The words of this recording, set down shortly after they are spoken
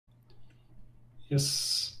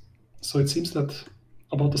Yes. So it seems that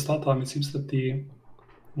about the start time, it seems that the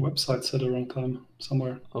website set a wrong time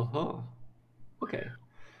somewhere. Uh-huh. Okay.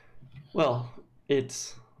 Well,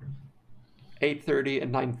 it's 8:30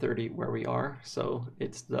 and 9:30 where we are, so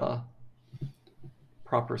it's the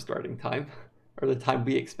proper starting time, or the time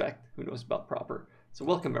we expect. Who knows about proper? So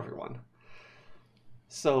welcome everyone.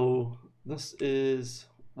 So this is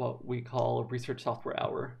what we call Research Software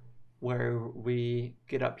Hour, where we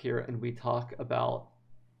get up here and we talk about,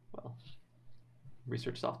 well,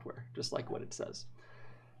 research software, just like what it says.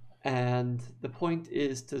 And the point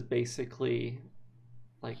is to basically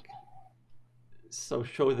like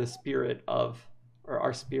show the spirit of, or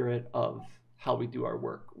our spirit of how we do our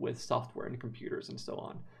work with software and computers and so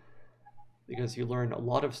on. Because you learn a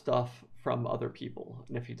lot of stuff from other people.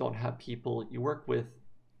 And if you don't have people you work with,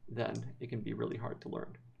 then it can be really hard to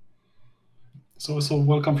learn. So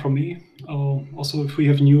welcome from me. Also, if we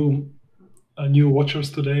have new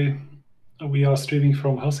watchers today, we are streaming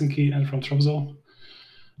from Helsinki and from Tromsø,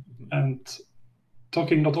 and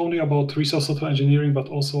talking not only about research software engineering, but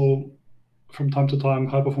also from time to time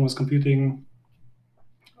high performance computing,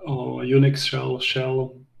 Unix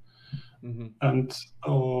shell, and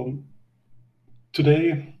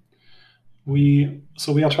today we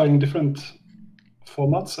are trying different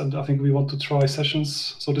formats, and I think we want to try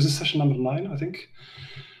sessions. So this is session number 9, I think.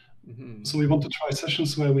 So we want to try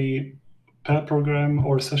sessions where we pair program,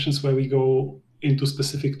 or sessions where we go into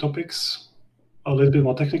specific topics, a little bit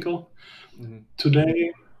more technical.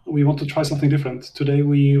 Today we want to try something different. Today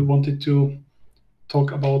we wanted to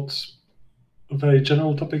talk about very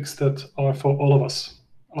general topics that are for all of us,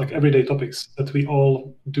 like everyday topics that we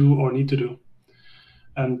all do or need to do.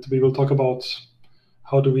 And we will talk about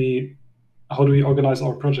how do we organize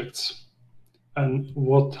our projects, and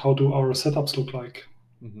how do our setups look like.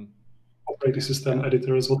 Operating system,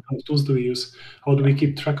 editors, what kind of tools do we use? How do we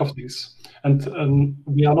keep track of these? And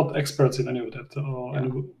we are not experts in any of that.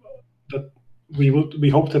 And that we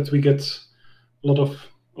hope that we get a lot of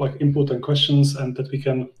input and questions, and that we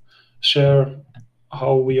can share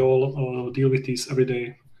how we all deal with these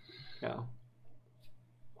everyday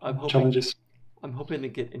challenges. I'm hoping to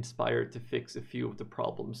get inspired to fix a few of the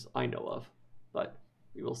problems I know of, but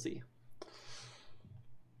we will see.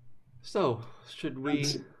 So, should we?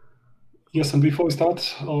 Yes, and before we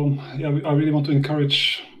start, I really want to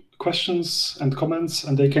encourage questions and comments,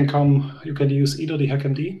 and they can come. You can use either the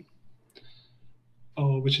HackMD,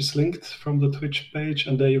 which is linked from the Twitch page,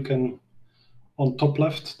 and there you can, on top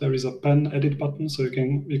left, there is a pen edit button, so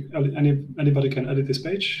anybody can edit this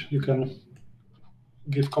page. You can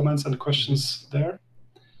give comments and questions there,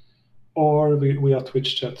 or we are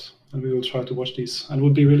Twitch chat, and we will try to watch these, and it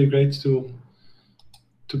would be really great to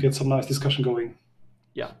get some nice discussion going.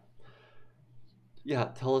 Yeah,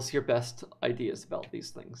 tell us your best ideas about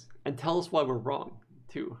these things, and tell us why we're wrong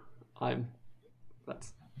too.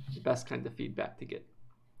 That's the best kind of feedback to get.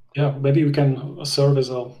 Yeah, maybe we can serve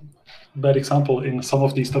as a bad example in some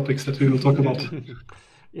of these topics that we will talk about.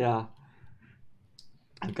 Yeah,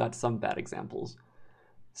 I've got some bad examples.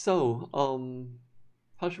 So,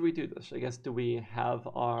 how should we do this? I guess, do we have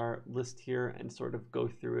our list here and sort of go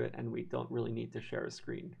through it, and we don't really need to share a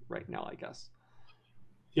screen right now, I guess?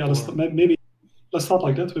 Yeah, maybe let's start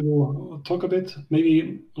like that. We will talk a bit.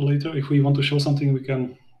 Maybe later, if we want to show something, we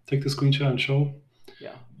can take the screen share and show.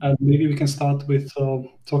 Yeah. And maybe we can start with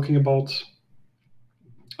talking about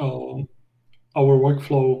our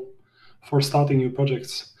workflow for starting new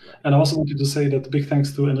projects. And I also wanted to say that big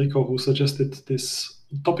thanks to Enrico, who suggested this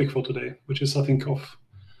topic for today, which is, I think,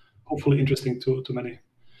 hopefully interesting to many.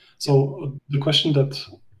 So the question that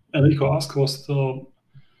Enrico asked was,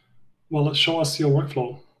 well, show us your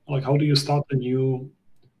workflow. Like, how do you start a new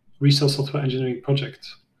research software engineering project?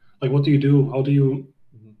 Like, what do you do? How do you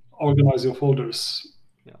organize your folders?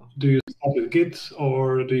 Do you start with Git,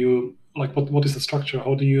 or do you what is the structure?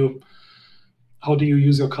 How do you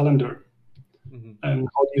use your calendar? And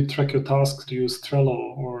how do you track your tasks? Do you use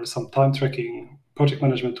Trello or some time tracking, project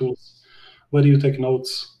management tools? Where do you take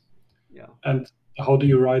notes? And how do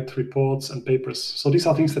you write reports and papers? So these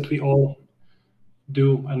are things that we all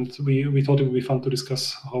do, and we thought it would be fun to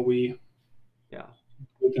discuss how we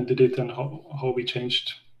did it, and how we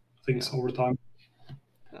changed things over time.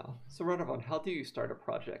 So Radovan, how do you start a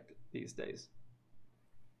project these days?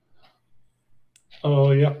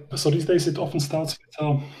 So these days it often starts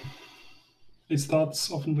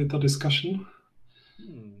with a discussion.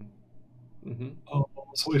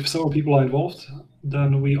 So if several people are involved,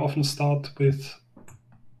 then we often start with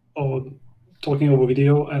talking over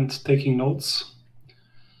video and taking notes.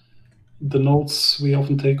 the notes we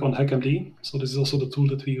often take on HackMD. So this is also the tool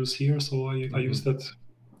that we use here. So I use that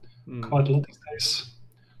quite a lot these days,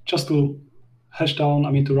 just to hash down.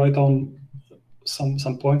 I mean, to write down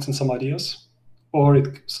some points and some ideas, or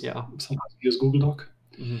sometimes we use Google Doc.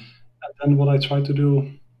 And then what I try to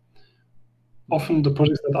do, often the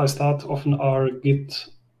projects that I start often are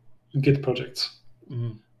Git projects,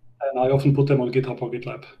 and I often put them on GitHub or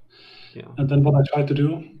GitLab. And then what I try to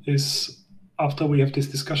do is, after we have this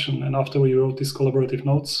discussion and after we wrote these collaborative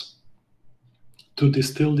notes, to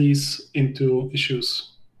distill these into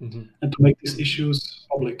issues and to make these issues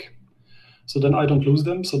public. So then I don't lose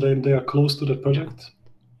them. So then they are close to the project.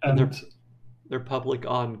 And they're public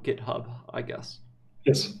on GitHub, I guess.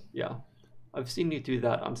 Yes. Yeah. I've seen you do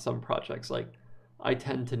that on some projects. Like, I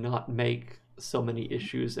tend to not make so many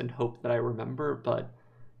issues and hope that I remember, but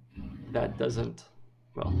that doesn't,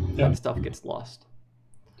 that stuff gets lost.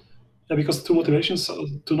 Yeah, because two motivations: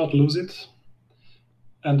 to not lose it,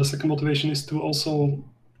 and the second motivation is to also,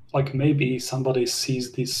 like, maybe somebody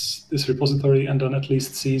sees this repository and then at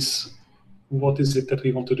least sees what is it that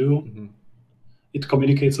we want to do. It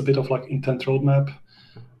communicates a bit of like intent roadmap.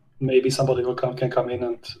 Maybe somebody can come in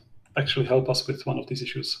and actually help us with one of these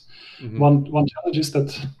issues. One challenge is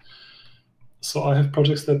that, so I have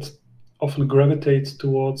projects that often gravitate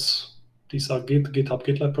towards, these are GitHub,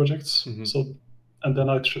 GitLab projects. So, and then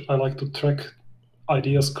I like to track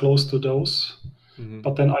ideas close to those,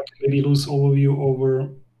 but then I can maybe lose overview over.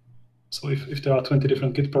 So if there are 20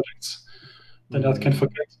 different Git projects, then I can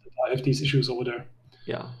forget that I have these issues over there.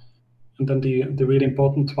 Yeah. And then the really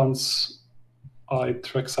important ones I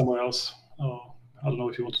track somewhere else. I don't know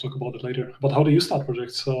if you want to talk about it later, but how do you start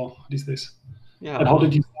projects these days? Yeah. And how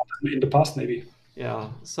did you start them in the past, maybe? Yeah.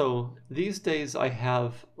 So these days I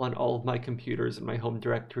have on all of my computers in my home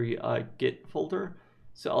directory a Git folder.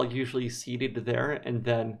 So I'll usually seed it there and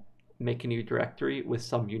then make a new directory with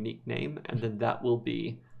some unique name, and then that will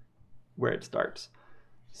be where it starts.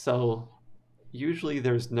 So usually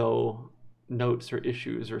there's no notes or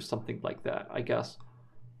issues or something like that. I guess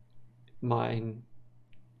mine,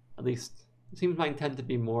 at least it seems mine tend to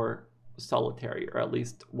be more solitary, or at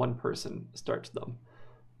least one person starts them.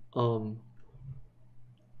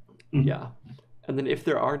 Yeah. And then if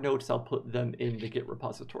there are notes, I'll put them in the Git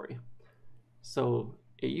repository. So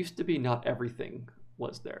it used to be not everything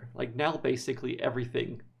was there. Like now, basically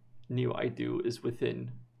everything new I do is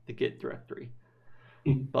within the Git directory.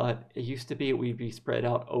 But it used to be we'd be spread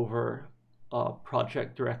out over a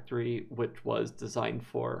project directory, which was designed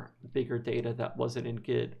for bigger data that wasn't in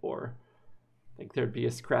Git, or like there'd be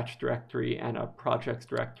a Scratch directory and a projects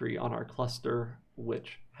directory on our cluster,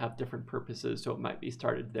 which have different purposes, so it might be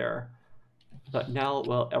started there. But now,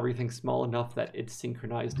 well, everything's small enough that it's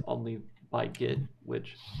synchronized only by Git,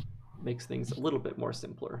 which makes things a little bit more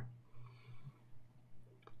simpler.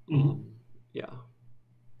 Yeah.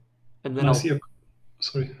 And then I see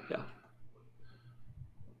sorry. Yeah.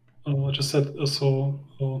 I just said,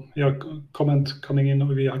 comment coming in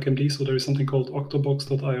via HackMD. So there is something called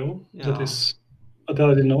octobox.io that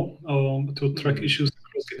I didn't know, to track issues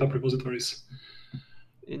across GitHub repositories.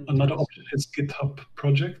 Another option is GitHub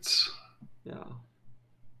projects. Yeah.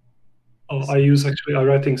 I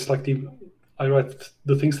write things like I write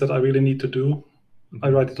the things that I really need to do. I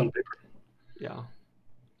write it on paper. Yeah.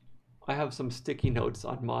 I have some sticky notes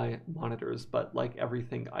on my monitors, but like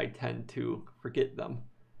everything, I tend to forget them.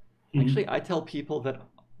 Actually, I tell people that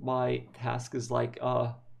my task is like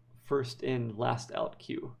a first in, last out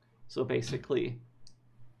queue. So basically,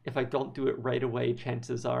 if I don't do it right away,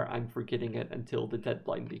 chances are I'm forgetting it until the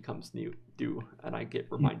deadline becomes due and I get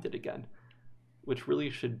reminded again, which really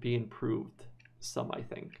should be improved some, I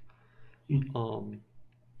think.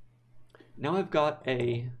 Now I've got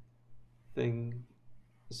a thing.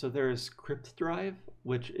 So there's Crypt Drive,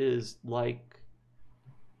 which is like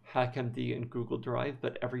HackMD and Google Drive,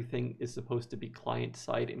 but everything is supposed to be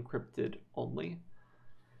client-side encrypted only.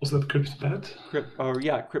 Was that CryptPad?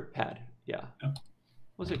 CryptPad. Yeah.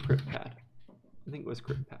 Was it CryptPad? I think it was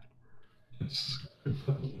CryptPad. Yes,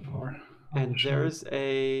 CryptPad. And there's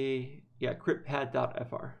a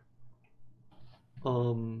CryptPad.fr.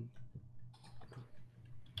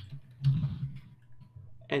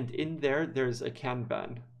 And in there's a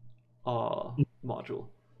Kanban module.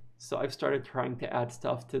 So I've started trying to add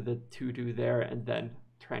stuff to the to-do there and then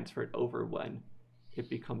transfer it over when it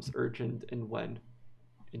becomes urgent and when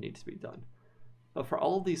it needs to be done. But for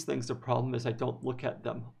all of these things, the problem is I don't look at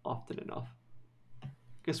them often enough.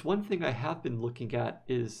 Because one thing I have been looking at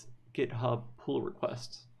is GitHub pull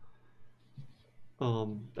requests.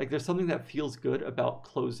 Like there's something that feels good about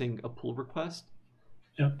closing a pull request.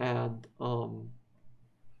 Yeah. And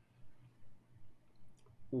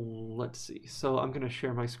let's see. So I'm going to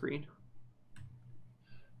share my screen.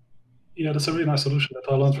 Yeah, that's a really nice solution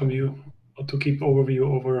that I learned from you, to keep overview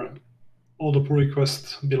over all the pull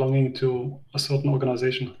requests belonging to a certain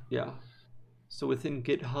organization. Yeah. So within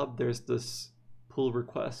GitHub, there's this pull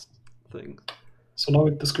request thing. So now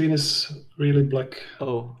the screen is really black.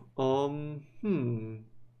 Oh,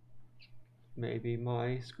 maybe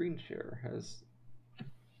my screen share has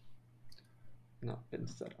not been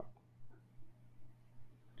set up.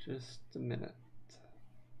 Just a minute.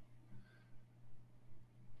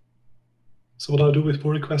 So what I do with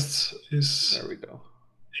pull requests is, There we go.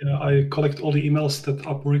 yeah, I collect all the emails that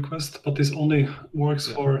are pull requests, but this only works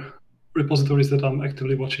for repositories that I'm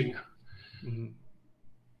actively watching.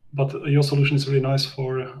 But your solution is really nice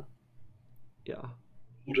for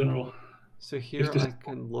in general. So here I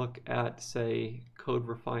can look at, say,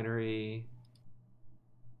 CodeRefinery,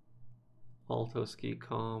 Alto Ski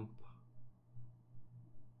Comp,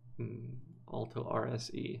 Alto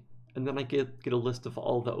RSE, and then I get a list of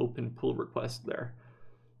all the open pull requests there.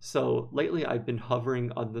 So lately I've been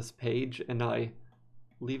hovering on this page and I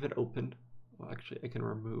leave it open. Well, actually I can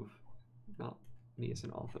remove, not me as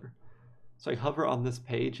an author. So I hover on this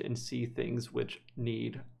page and see things which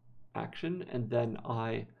need action, and then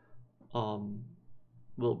I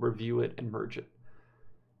will review it and merge it.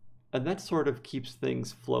 And that sort of keeps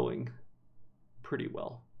things flowing pretty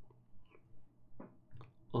well.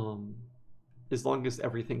 As long as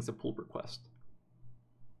everything's a pull request,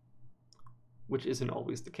 which isn't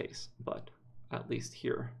always the case, but at least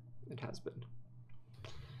here it has been.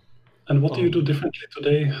 And what do you do differently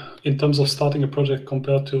today in terms of starting a project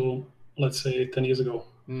compared to, let's say, 10 years ago?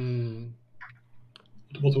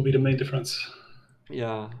 What would be the main difference?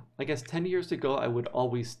 Yeah, I guess 10 years ago, I would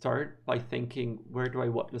always start by thinking, where do I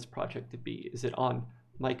want this project to be? Is it on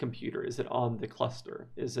my computer? Is it on the cluster?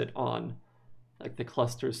 Is it on like the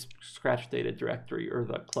cluster's scratch data directory or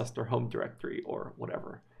the cluster home directory or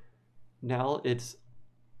whatever? Now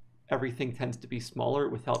everything tends to be smaller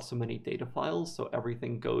without so many data files, so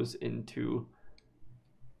everything goes into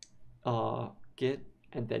Git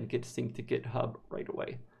and then gets synced to GitHub right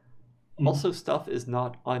away. Also, stuff is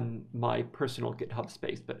not on my personal GitHub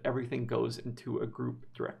space, but everything goes into a group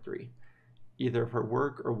directory, either for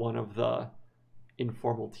work or one of the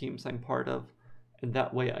informal teams I'm part of. And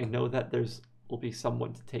that way I know that will be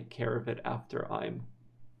someone to take care of it after I'm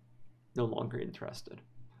no longer interested.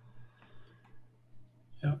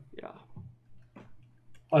 Yeah.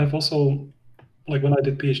 I've also, like when I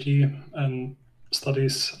did PhD and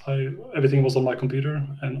studies, everything was on my computer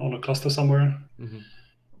and on a cluster somewhere.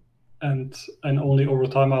 And only over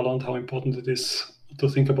time I learned how important it is to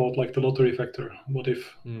think about like the lottery factor. What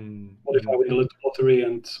if I win the lottery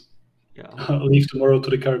and leave tomorrow to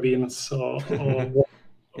the Caribbean? So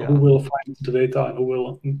who will find the data and who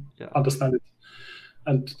will understand it?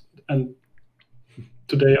 And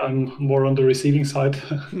today I'm more on the receiving side.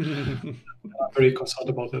 I'm very concerned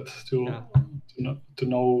about it, to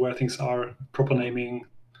know where things are, proper naming,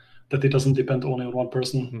 that it doesn't depend only on one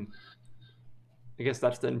person. I guess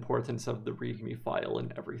that's the importance of the README file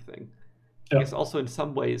and everything. I guess also in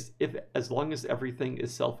some ways, as long as everything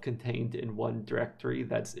is self-contained in one directory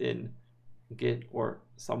that's in Git or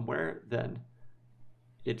somewhere, then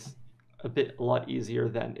it's a lot easier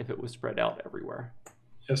than if it was spread out everywhere.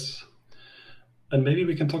 Yes. And maybe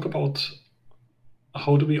we can talk about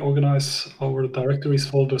how do we organize our directories,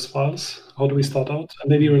 folders, files? How do we start out? And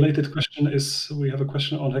maybe a related question is, we have a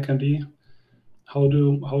question on HackMD. How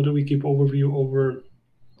do we keep overview over?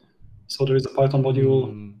 So there is a Python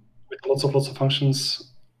module with lots of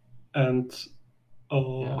functions, and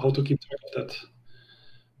how to keep track of that?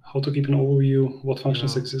 How to keep an overview? What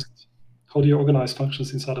functions exist? How do you organize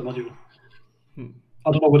functions inside a module?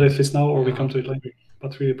 I don't know whether it fits now or we come to it later,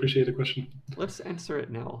 but we appreciate the question. Let's answer it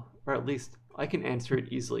now, or at least I can answer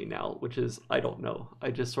it easily now, which is I don't know.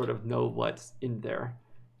 I just sort of know what's in there,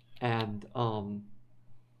 and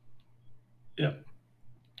yeah.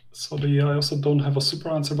 So I also don't have a super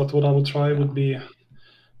answer, but what I would try would be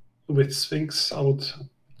with Sphinx, I would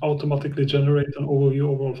automatically generate an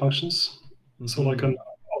overview of all functions. So I can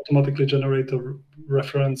automatically generate a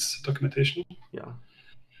reference documentation. Yeah,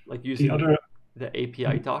 like using the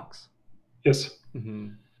API docs. Yes.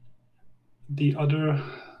 The other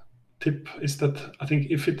tip is that I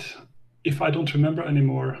think if I don't remember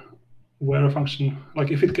anymore where a function,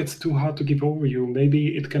 like if it gets too hard to keep overview,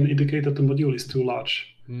 maybe it can indicate that the module is too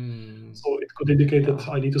large. So it could indicate that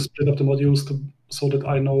I need to split up the modules so that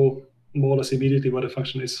I know more or less immediately where the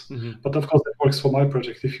function is. But of course, that works for my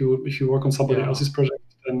project. If you work on somebody else's project,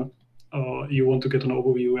 then you want to get an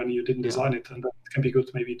overview and you didn't design it, and that can be good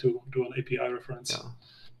maybe to do an API reference.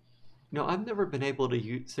 No, I've never been able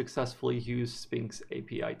to successfully use Sphinx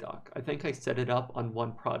API doc. I think I set it up on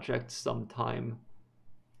one project sometime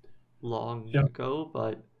long Yeah, ago,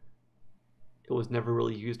 but it was never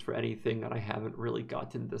really used for anything, and I haven't really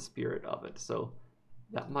gotten the spirit of it. So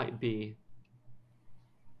that might be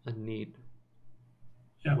a neat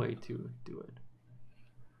yeah. way to do it.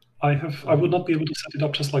 I would not be able to set it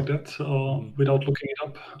up just like that Mhm. without looking it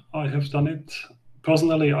up. I have done it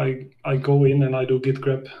personally. I go in and I do git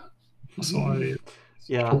grep, so I search for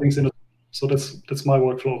Yeah, things in it. So that's my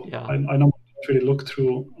workflow. yeah, I normally don't really look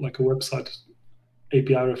through like a website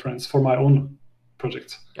API reference for my own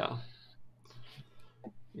project. yeah,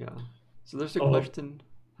 yeah. So there's a Uh, question: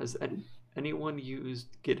 has anyone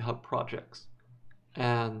used GitHub projects?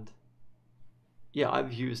 And yeah,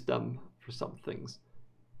 I've used them for some things.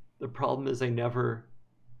 The problem is I never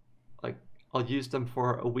like I'll use them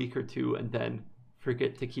for a week or two and then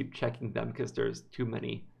forget to keep checking them because there's too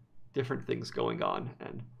many different things going on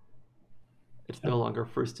and it's yeah. no longer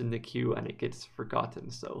first in the queue and it gets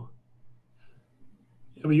forgotten. So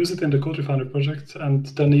Yeah, we use it in the CodeRefinery project, and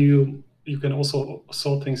then you can also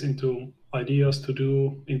sort things into ideas to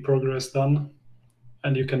do, in progress, done,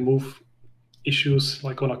 and you can move issues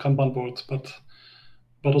like on a Kanban board.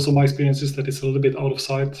 But also my experience is that it's a little bit out of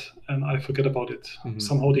sight, and I forget about it. mhm,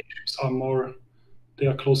 Somehow the issues are more they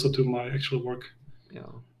are closer to my actual work.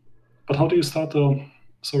 yeah. But how do you start?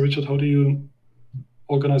 So Richard, how do you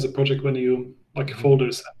organize a project when you like Mhm.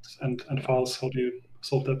 folders and Yeah. files? How do you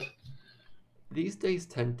solve that? These days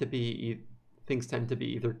tend to be things tend to be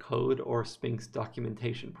either code or Sphinx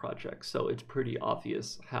documentation projects. So it's pretty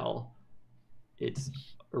obvious how it's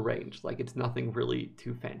arranged. Like it's nothing really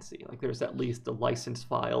too fancy. Like there's at least a license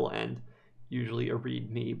file and usually a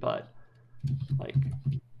README, but like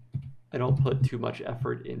I don't put too much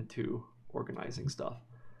effort into organizing stuff.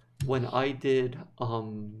 When I did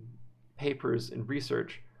papers and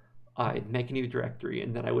research, I'd make a new directory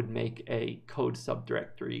and then I would make a code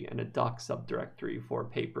subdirectory and a doc subdirectory for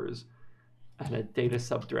papers and a data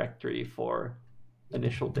subdirectory for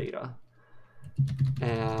initial data.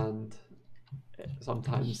 And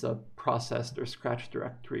sometimes a processed or scratch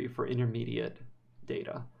directory for intermediate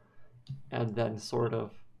data, and then sort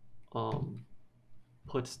of um,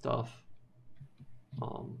 put stuff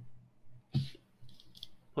um,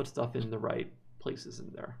 put stuff in the right places in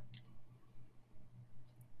there.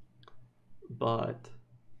 But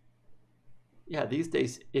yeah, these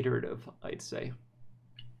days iterative, I'd say.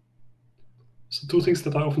 So two things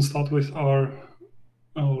that I often start with are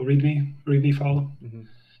README file Mm-hmm.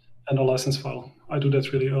 and a license file. I do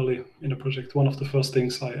that really early in a project. One of the first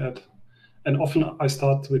things I add, and often I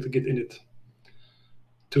start with a git init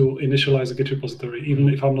to initialize a Git repository, even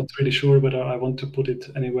Mm-hmm. if I'm not really sure whether I want to put it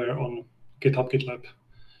anywhere on GitHub, GitLab,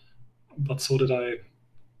 but so that I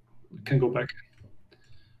can go back.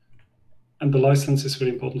 And the license is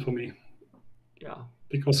very important for me Yeah.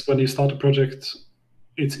 because when you start a project,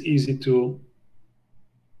 it's easy to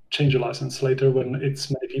change a license later. When Mm-hmm. it's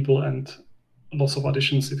many people and lots of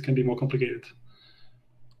additions, it can be more complicated.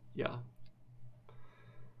 Yeah.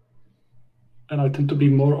 And I tend to be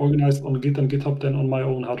more organized on Git and GitHub than on my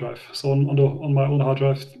own hard drive. So on my own hard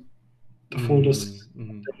drive, the folders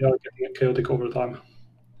Mm-hmm. they are getting chaotic over time.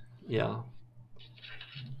 Yeah.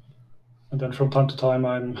 And then from time to time,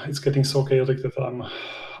 it's getting so chaotic that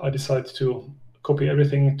I decide to copy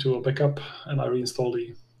everything to a backup and I reinstall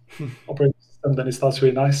the operating system. Then it starts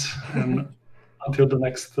really nice, and until the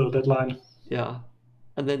next deadline. Yeah.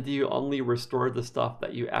 And then do you only restore the stuff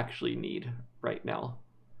that you actually need right now?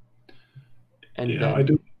 And Yeah, I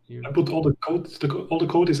do. then you. I put all the code. All the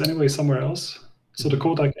code is anyway somewhere else, so the Mm-hmm.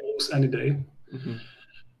 code I can use any day. Mm-hmm.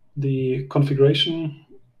 The configuration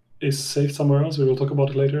is saved somewhere else. We will talk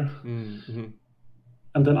about it later. Mm-hmm.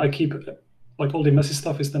 And then I keep like all the messy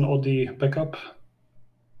stuff is then all the backup,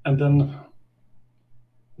 and then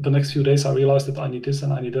the next few days I realized that I need this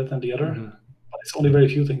and I need that and the other. Mm-hmm. But it's only very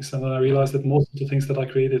few things, and then I Yeah. realized that most of the things that I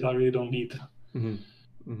created I really don't need Mm-hmm.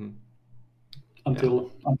 Mm-hmm. Yeah.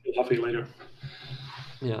 until halfway later.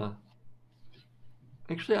 Yeah.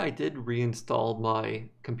 Actually, I did reinstall my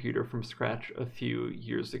computer from scratch a few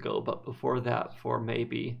years ago, but before that, for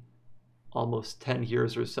maybe almost 10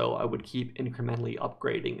 years or so, I would keep incrementally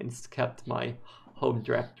upgrading and kept my home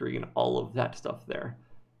directory and all of that stuff there.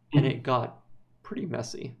 And it got pretty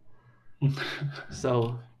messy.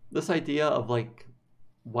 So, this idea of like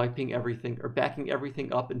wiping everything or backing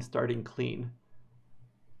everything up and starting clean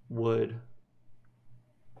would,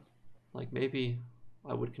 like, maybe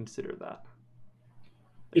I would consider that.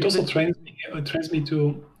 Like, It if also it. trains me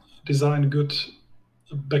to design good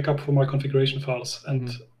backup for my configuration files and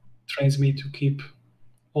Mm-hmm. trains me to keep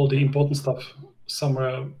all the important stuff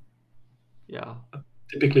somewhere. Yeah.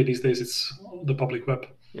 Typically these days it's the public web.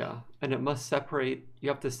 Yeah, and it must separate, you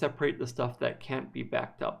have to separate the stuff that can't be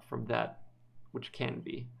backed up from that which can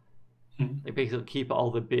be. They basically keep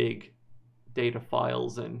all the big data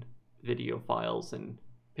files and video files and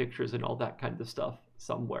pictures and all that kind of stuff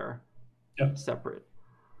somewhere separate.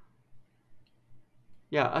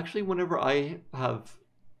 Yeah, actually, whenever I have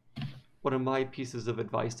one of my pieces of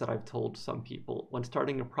advice that I've told some people when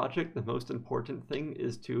starting a project, the most important thing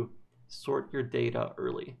is to sort your data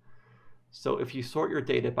early. So if you sort your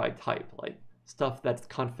data by type, like stuff that's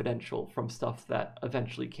confidential from stuff that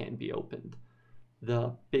eventually can be opened,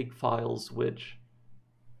 the big files which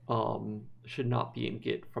should not be in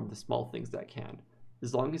Git from the small things that can.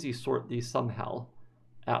 As long as you sort these somehow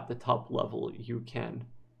at the top level, you can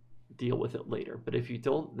deal with it later. But if you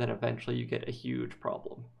don't, then eventually you get a huge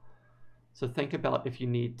problem. So think about if you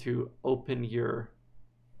need to open your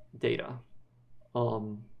data.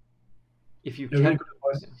 If you Really can, good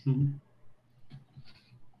advice.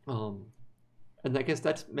 And I guess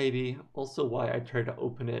that's maybe also why I try to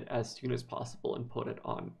open it as soon as possible and put it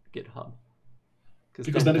on GitHub.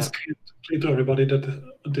 Because then it's clear to everybody that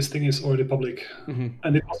this thing is already public.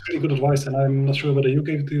 And it was really good advice, and I'm not sure whether you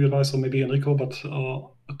gave the advice or maybe Enrico, but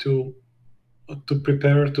to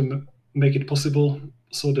prepare to make it possible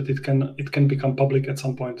so that it can become public at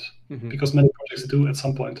some point, because many projects do at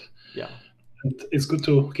some point. Yeah. And it's good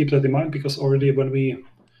to keep that in mind, because already when we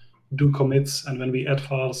do commits and when we add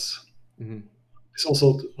files, this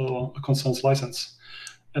also concerns license.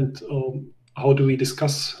 And how do we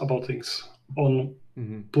discuss about things on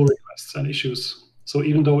pull requests and issues? So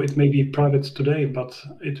even though it may be private today, but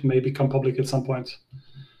it may become public at some point.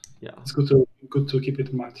 Yeah, it's good to keep it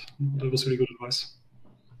in mind. That was really good advice.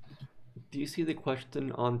 Do you see the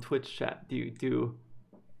question on Twitch chat? Do you do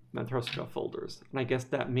Matroska folders? And I guess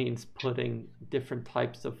that means putting different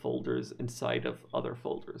types of folders inside of other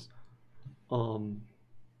folders.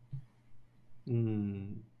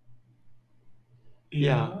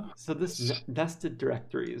 Yeah. So this nested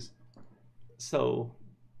directories. So,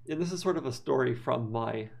 and this is sort of a story from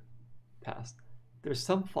my past. There's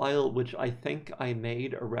some file which I think I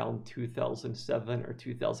made around 2007 or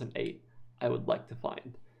 2008 I would like to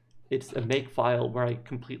find. It's a make file where I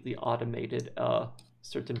completely automated a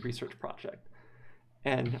certain research project.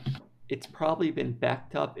 And it's probably been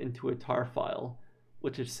backed up into a tar file,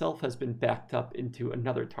 which itself has been backed up into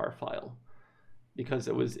another tar file because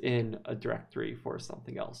it was in a directory for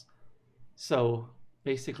something else. So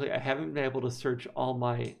basically, I haven't been able to search all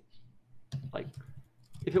my, like,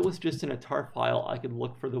 if it was just in a tar file, I could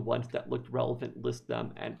look for the ones that looked relevant, list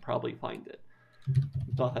them, and probably find it.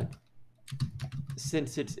 But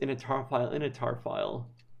since it's in a tar file,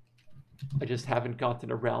 I just haven't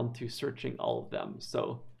gotten around to searching all of them.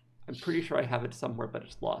 So I'm pretty sure I have it somewhere, but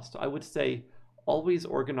it's lost. So I would say always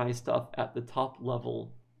organize stuff at the top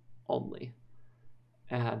level only,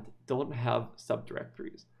 and don't have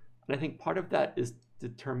subdirectories. And I think part of that is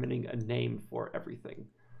determining a name for everything.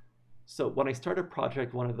 So when I start a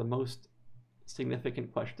project, one of the most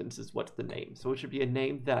significant questions is what's the name? So it should be a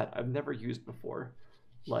name that I've never used before.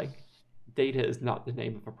 Like, data is not the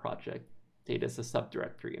name of a project. Data is a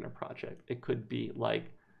subdirectory in a project. It could be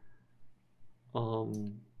like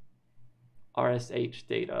RSH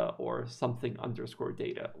data or something underscore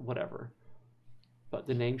data, whatever. But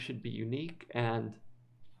the name should be unique, and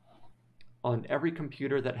on every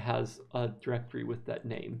computer that has a directory with that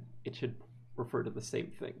name, it should refer to the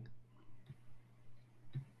same thing.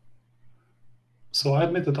 So I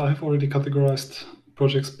admit that I have already categorized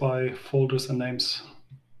projects by folders and names.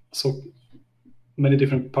 So many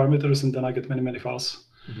different parameters, and then I get many files.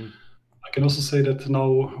 I can also say that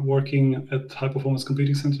now, working at High Performance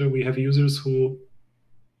Computing Center, we have users who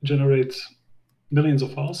generate millions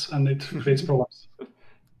of files, and it creates problems.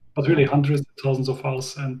 But really, hundreds of thousands of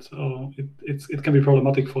files, and it can be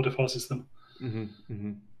problematic for the file system.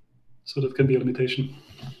 So that can be a limitation.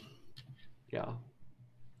 Yeah,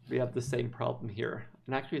 we have the same problem here.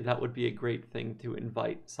 And actually, that would be a great thing to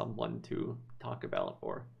invite someone to talk about,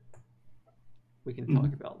 or we can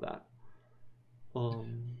talk about that.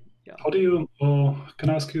 Yeah. How do you, can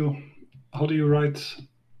I ask you, how do you write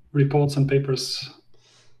reports and papers?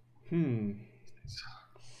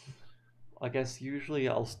 I guess usually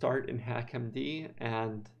I'll start in HackMD,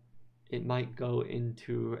 and it might go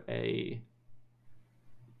into a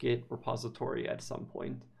Git repository at some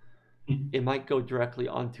point. It might go directly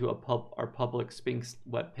onto our public Sphinx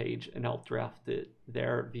webpage, and I'll draft it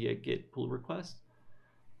there via Git pull request.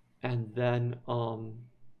 And then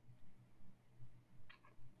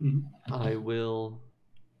I will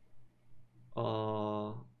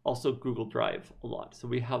also Google Drive a lot. So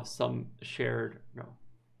we have some shared, no,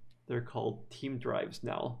 they're called team drives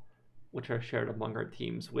now, which are shared among our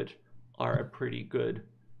teams, which are a pretty good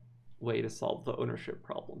way to solve the ownership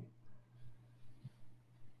problem.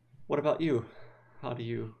 What about you? How do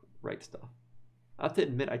you write stuff? I have to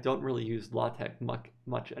admit, I don't really use LaTeX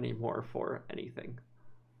much anymore for anything.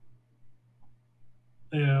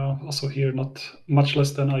 Yeah, also here, not much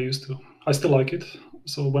less than I used to. I still like it.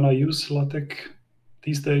 So when I use LaTeX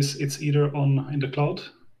these days, it's either in the cloud,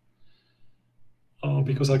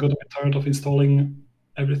 because I got a bit tired of installing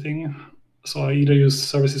everything. So I either use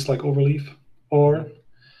services like Overleaf, or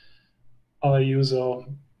I use a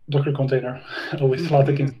Docker container with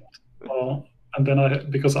LaTeX installed. And then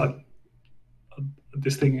because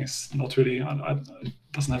this thing is not really, it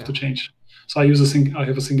doesn't have to change. So I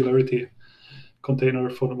have a Singularity container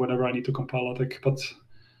for whenever I need to compile LaTeX. But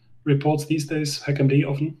reports these days, HackMD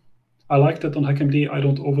often. I like that on HackMD. I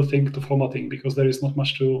don't overthink the formatting because there is not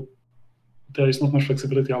much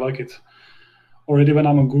flexibility. I like it. Already when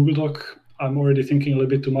I'm on Google Doc, I'm already thinking a little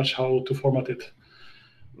bit too much how to format it.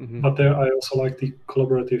 But there I also like the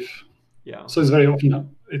collaborative. Yeah. So it's very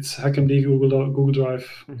often it's HackMD, Google Drive,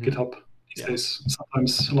 GitHub these days.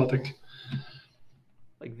 Sometimes LaTeX.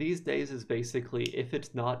 Like these days is basically if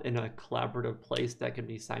it's not in a collaborative place that can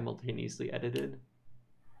be simultaneously edited,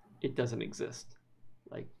 it doesn't exist.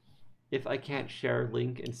 Like if I can't share a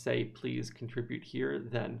link and say please contribute here,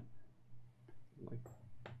 then like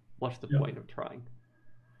what's the point of trying?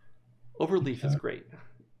 Overleaf is great.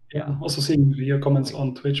 Yeah. Also seeing your comments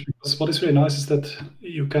on Twitch, because what is really nice is that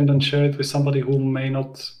you can then share it with somebody who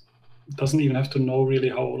doesn't even have to know really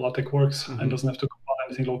how LaTeX works and doesn't have to compile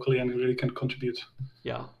anything locally and really can contribute.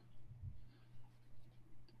 Yeah.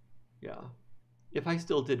 If I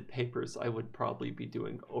still did papers, I would probably be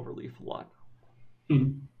doing Overleaf a lot.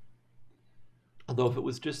 Although if it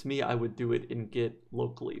was just me, I would do it in Git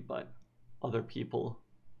locally, but other people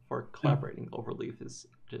for collaborating Overleaf is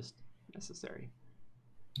just necessary.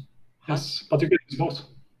 Yes, but you can use both.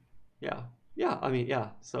 Yeah. I mean, yeah.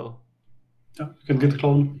 So yeah, you can Git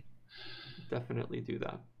clone. Definitely do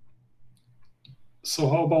that. So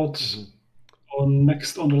how about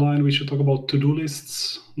next on the line? We should talk about to-do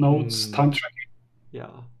lists, notes, time tracking. Yeah,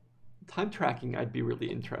 time tracking. I'd be really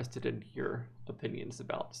interested in your opinions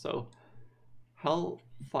about. So, how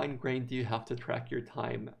fine-grained do you have to track your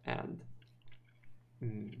time, and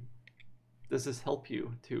does this help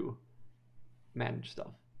you to manage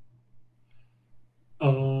stuff?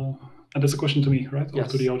 And that's a question to me, right? Yes.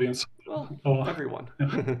 Or to the audience? Well, everyone.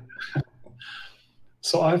 Yeah.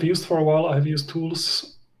 So I have used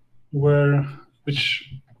tools where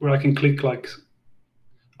I can click, like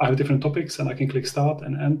I have different topics and I can click start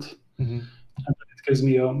and end. And it gives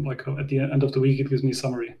me at the end of the week, it gives me a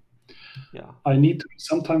summary. Yeah. I need to do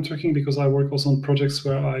some time tracking because I work also on projects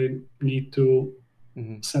where I need to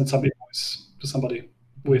send some invoice to somebody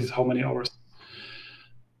with how many hours.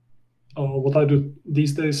 What I do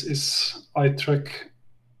these days is I track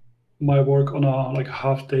my work on a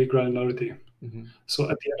half-day granularity. So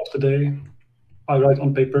at the end of the day, I write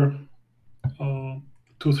on paper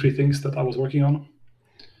 2-3 things that I was working on,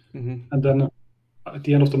 and then at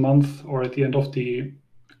the end of the month or at the end of the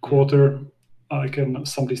quarter, I can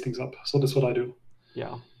sum these things up. So that's what I do.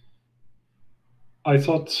 Yeah. I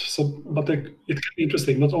thought so, but it can be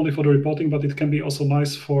interesting not only for the reporting, but it can be also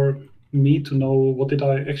nice for me to know what did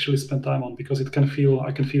I actually spend time on, because I can feel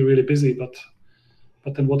really busy, but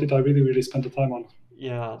then what did I really spend the time on?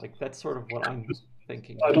 Yeah, like that's sort of what I'm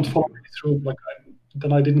thinking. I don't follow it through.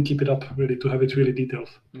 Then I didn't keep it up really to have it really detailed.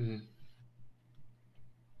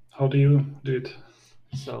 How do you do it?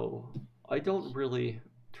 So I don't really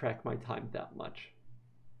track my time that much,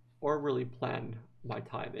 or really plan my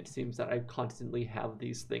time. It seems that I constantly have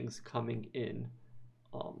these things coming in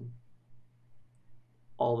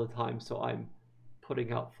all the time, so I'm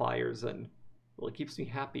putting out fires, and well, it keeps me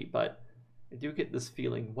happy, but I do get this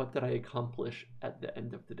feeling, what did I accomplish at the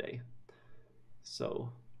end of the day?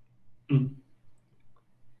 So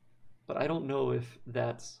but I don't know if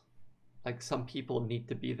that's like, some people need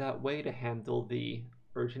to be that way to handle the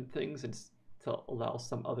urgent things and to allow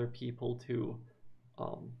some other people to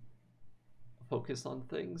focus on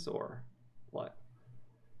things, or what.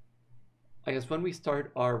 I guess when we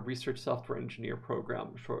start our research software engineer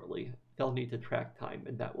program shortly, they'll need to track time,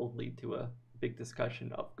 and that will lead to a big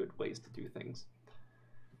discussion of good ways to do things.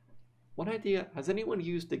 One idea, has anyone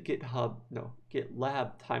used the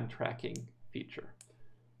GitLab time tracking feature?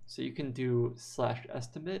 So you can do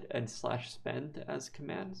 /estimate and /spend as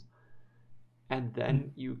commands, and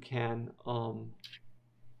then you can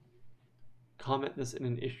comment this in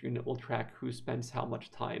an issue and it will track who spends how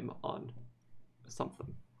much time on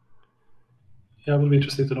something. Yeah, I would be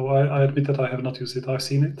interested to know. I admit that I have not used it. I've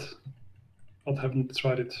seen it, but haven't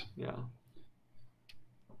tried it. Yeah.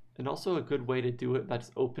 And also a good way to do it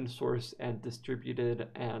that's open source and distributed,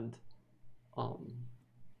 and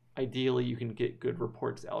ideally you can get good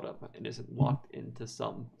reports out of and isn't locked into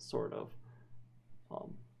some sort of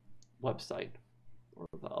website or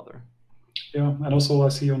the other. Yeah, and also I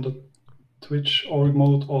see on the Twitch org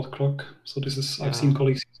mode alt clock. So this is I've seen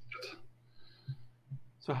colleagues use it.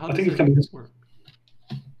 So how I does think it can be work?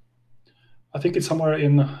 I think it's somewhere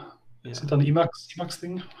in. Is it an Emacs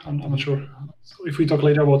thing? I'm not sure. So if we talk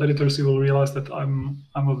later about editors, you will realize that I'm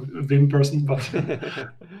a Vim person, but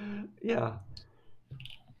yeah.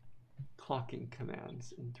 Clocking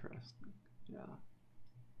commands, interesting. Yeah.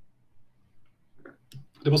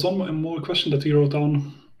 There was one more question that we wrote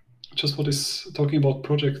down just for this talking about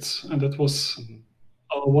projects, and that was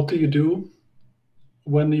what do you do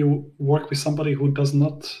when you work with somebody who does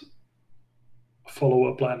not follow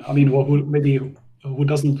a plan? I mean, who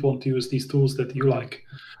doesn't want to use these tools that you like?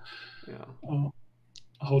 Yeah.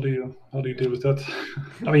 How do you deal with that?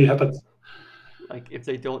 I mean, it happens. Like if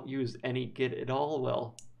they don't use any Git at all,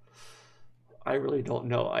 well, I really don't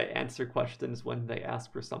know. I answer questions when they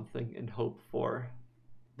ask for something and hope for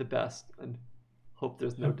the best and hope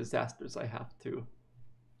there's no disasters I have to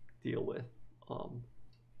deal with.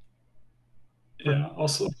 Yeah.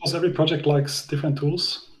 Also, of course, every project likes different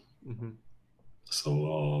tools.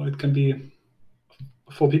 So it can be,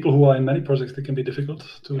 for people who are in many projects, it can be difficult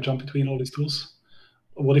to jump between all these tools.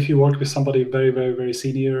 What if you work with somebody very, very, very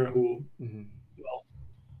senior who,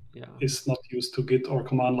 is not used to Git or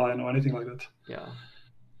command line or anything like that? Yeah.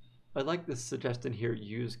 I like this suggestion here,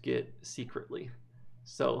 use Git secretly.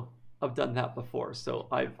 So I've done that before. So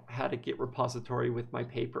I've had a Git repository with my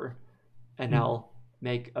paper, and I'll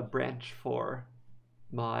make a branch for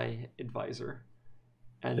my advisor,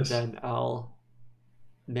 and then I'll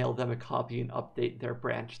mail them a copy and update their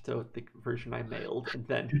branch to the version I mailed, and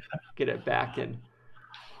then get it back and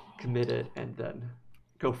commit it, and then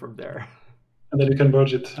go from there. And then you can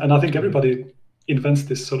merge it. And I think everybody invents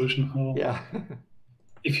this solution. Yeah.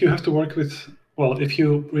 If you have to work with, well, if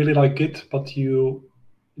you really like Git, but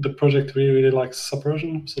the project really, really likes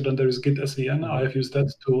Subversion, so then there is Git SVN. I have used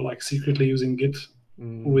that to like secretly using Git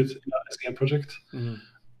with SVN project.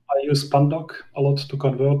 I use Pandoc a lot to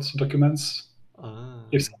convert documents.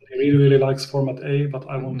 If somebody really, really likes format A, but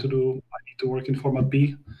I need to work in format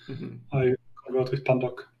B, I convert with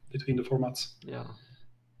Pandoc between the formats. Yeah.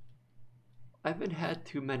 I haven't had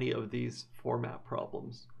too many of these format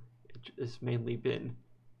problems. It's mainly been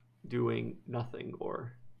doing nothing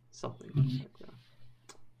or something like that.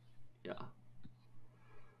 Yeah.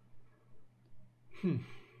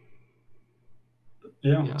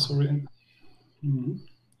 Yeah. So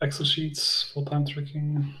Excel sheets for time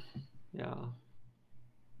tracking. Yeah.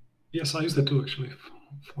 Yes, I use that too, actually,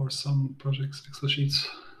 for some projects, Excel sheets.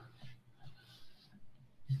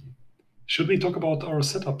 Should we talk about our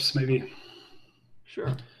setups, maybe?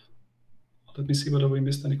 Sure. Let me see whether we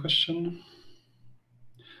missed any question.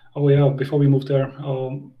 Oh, yeah, before we move there,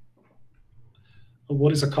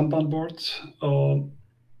 what is a Kanban board?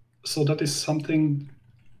 So that is something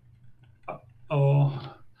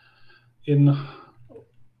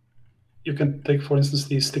you can take, for instance,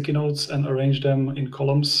 these sticky notes and arrange them in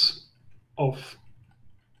columns of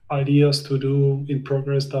ideas to do, in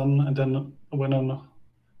progress, done, and then when an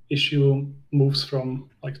issue moves from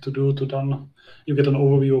like to do to done, you get an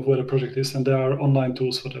overview of where the project is, and there are online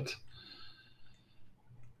tools for that.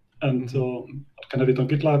 And you can have it on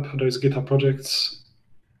GitLab. There is GitHub projects.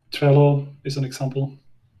 Trello is an example.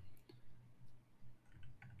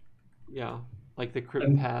 Yeah, like the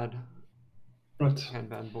CryptPad, right?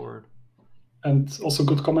 Kanban board. And also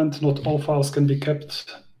good comment, not all files can be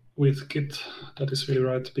kept with Git. That is really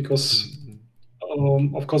right, because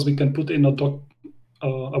of course we can put in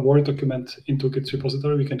a Word document into Git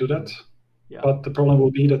repository. We can do that. But the problem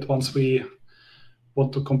will be that once we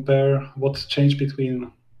want to compare what changed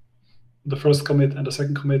between the first commit and the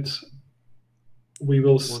second commit,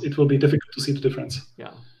 it will be difficult to see the difference.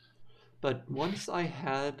 Yeah. But once I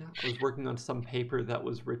was working on some paper that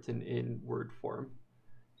was written in Word form,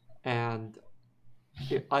 and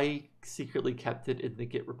I secretly kept it in the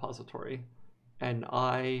Git repository, and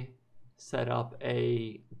I set up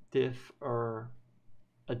a diff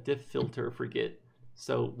filter for Git.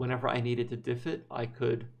 So whenever I needed to diff it, I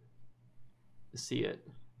could see it.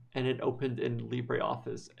 And it opened in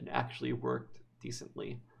LibreOffice and actually worked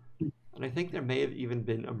decently. And I think there may have even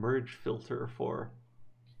been a merge filter for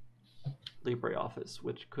LibreOffice,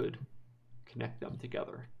 which could connect them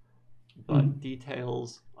together. But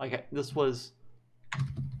details, this was,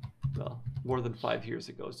 well, more than 5 years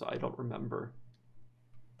ago, so I don't remember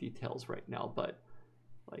details right now, but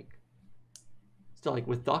like still, like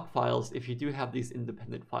with doc files, if you do have these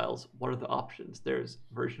independent files, what are the options? There's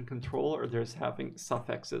version control, or there's having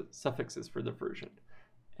suffixes for the version,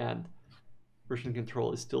 and version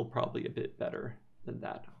control is still probably a bit better than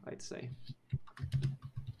that, I'd say.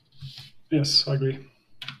 Yes, I agree.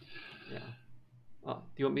 Yeah. Do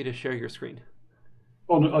you want me to share your screen?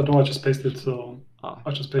 Oh no, I just pasted.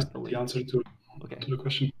 I just pasted the answer to the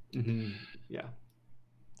question. Yeah.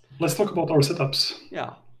 Let's talk about our setups.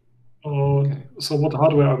 Yeah. So what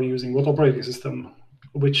hardware are we using? What operating system?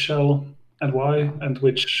 Which shell and why? And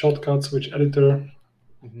which shortcuts? Which editor?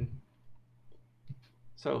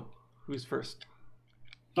 So who's first?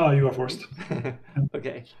 You are first.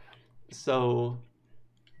 Okay. So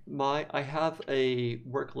I have a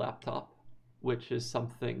work laptop, which is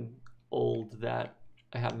something old that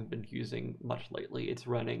I haven't been using much lately. It's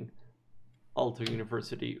running Alto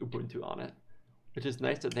University Ubuntu on it, which is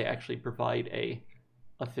nice that they actually provide a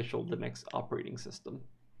official Linux operating system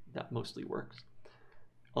that mostly works.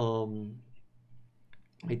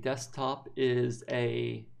 My desktop is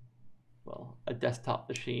a desktop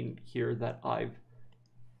machine here that I've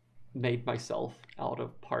made myself out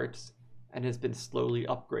of parts and has been slowly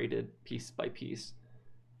upgraded piece by piece.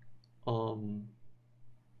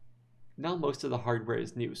 Now most of the hardware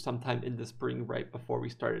is new. Sometime in the spring, right before we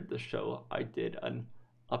started the show, I did an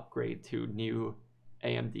upgrade to new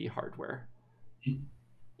AMD hardware.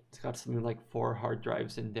 It's got something like 4 hard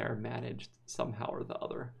drives in there managed somehow or the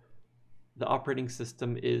other. The operating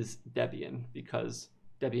system is Debian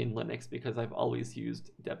Linux, because I've always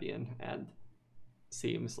used Debian and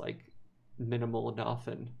seems like minimal enough,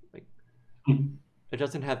 and like it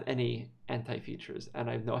doesn't have any anti-features, and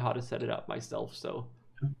I know how to set it up myself. So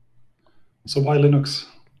why Linux?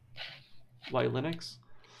 Why Linux?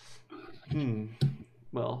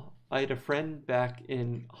 Well, I had a friend back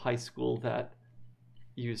in high school that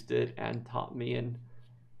used it and taught me, and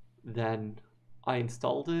then I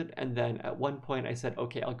installed it, and then at one point I said,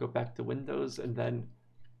 okay, I'll go back to Windows, and then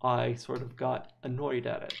I sort of got annoyed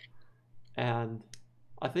at it. And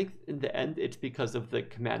I think in the end it's because of the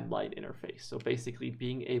command line interface. So basically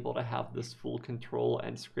being able to have this full control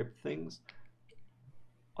and script things,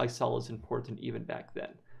 I saw as important even back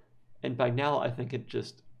then. And by now I think it's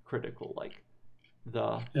just critical, like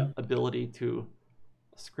the ability to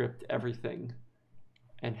script everything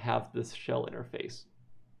and have this shell interface.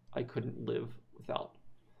 I couldn't live without.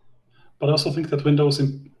 But I also think that Windows,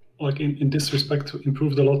 in this respect,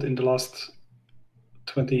 improved a lot in the last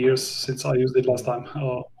 20 years since I used it last time.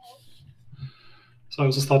 So I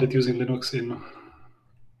also started using Linux in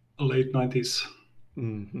the late 90s,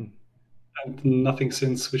 and nothing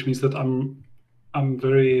since, which means that I'm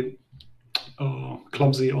very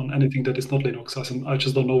clumsy on anything that is not Linux. I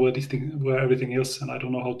just don't know where everything is, and I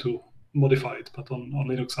don't know how to modify it. But on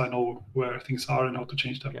Linux, I know where things are and how to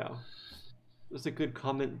change them. Yeah. There's a good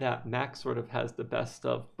comment that Mac sort of has the best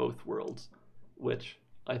of both worlds, which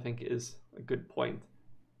I think is a good point.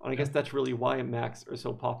 And I guess that's really why Macs are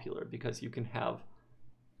so popular, because you can have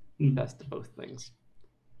the best of both things.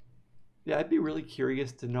 Yeah, I'd be really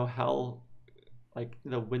curious to know how, like,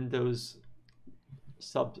 the Windows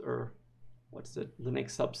Linux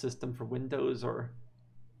subsystem for Windows, or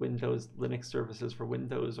Windows Linux services for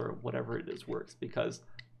Windows, or whatever it is, works, because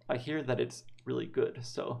I hear that it's really good.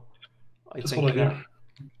 So That's what I hear.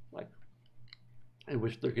 Like, I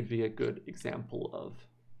wish there could be a good example of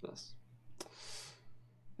this.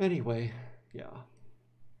 Anyway, yeah.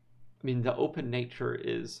 I mean, the open nature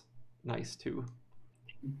is nice too,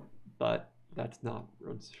 but that's not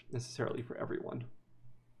necessarily for everyone.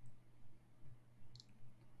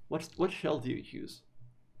 What shell do you use?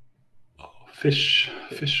 Fish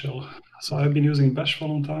shell. So I've been using Bash for a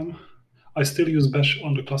long time. I still use Bash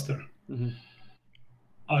on the cluster.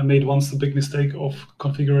 I made once the big mistake of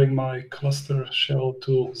configuring my cluster shell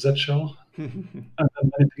to Z shell, and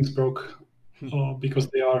then many things broke because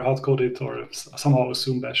they are hard-coded or somehow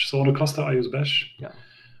assume Bash. So on the cluster, I use Bash. Yeah.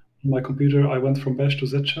 On my computer, I went from Bash to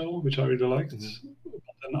Z shell, which I really liked. But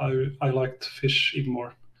then I liked Fish even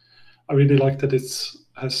more. I really liked that it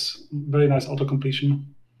has very nice auto-completion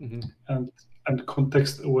and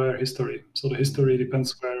context-aware history. So the history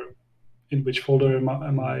depends in which folder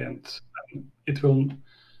am I, and it will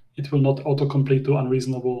not autocomplete to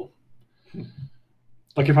unreasonable.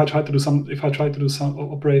 Like if I try to do some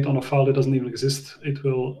operate on a file that doesn't even exist, it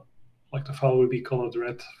will, like, the file will be colored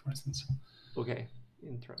red, for instance. Okay,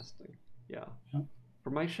 interesting. Yeah. For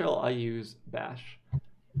my shell, I use Bash.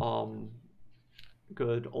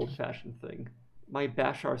 good old-fashioned thing. My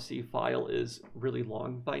bash rc file is really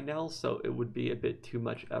long by now, so it would be a bit too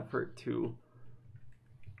much effort to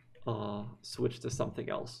switch to something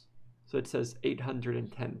else. So it says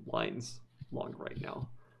 810 lines long right now.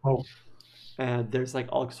 Oh. And there's like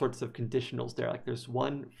all sorts of conditionals there. Like there's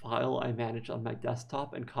one file I manage on my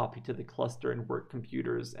desktop and copy to the cluster and work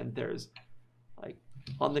computers, and there's like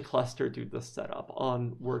on the cluster do this setup,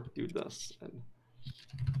 on work do this, and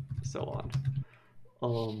so on.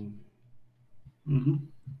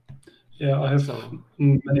 Yeah, I have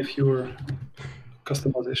many fewer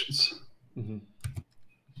customizations.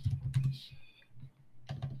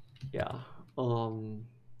 Yeah.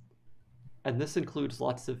 And this includes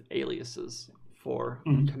lots of aliases for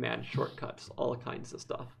command shortcuts, all kinds of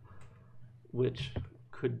stuff, which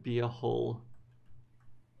could be a whole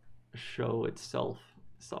show itself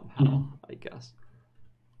somehow, I guess.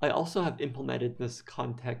 I also have implemented this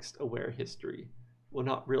context-aware history. Well,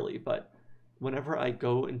 not really, but whenever I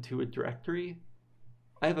go into a directory,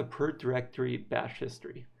 I have a per directory bash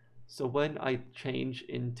history. So when I change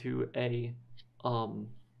into a,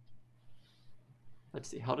 let's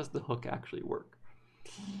see, how does the hook actually work?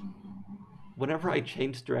 Whenever I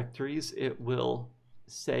change directories, it will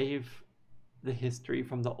save the history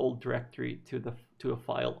from the old directory to a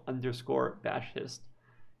file _bash hist,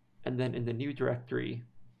 and then in the new directory,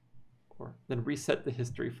 or then reset the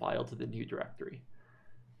history file to the new directory.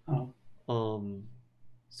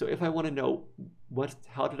 So if I want to know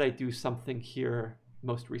how did I do something here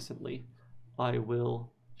most recently, I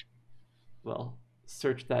will, well,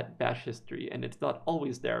 search that bash history, and it's not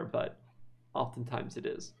always there, but oftentimes it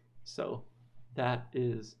is. So that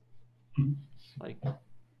is like,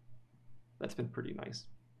 that's been pretty nice.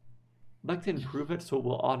 I'd like to improve it so it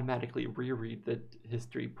will automatically reread the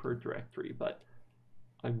history per directory, but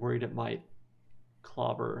I'm worried it might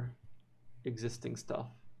clobber existing stuff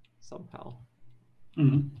somehow.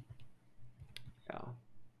 Yeah.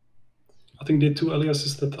 I think the two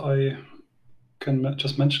aliases that I can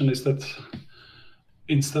just mention is that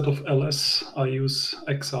instead of ls, I use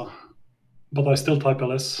exa, but I still type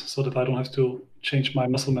ls so that I don't have to change my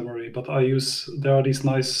muscle memory. But there are these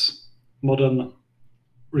nice modern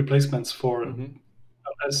replacements for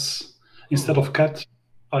ls. Instead of cat,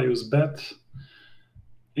 I use bat.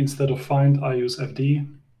 Instead of find, I use fd.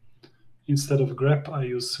 Instead of grep, I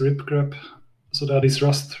use ripgrep. So there are these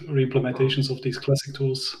Rust reimplementations of these classic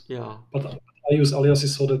tools. Yeah. But I use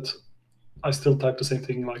aliases so that I still type the same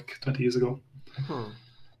thing like 20 years ago.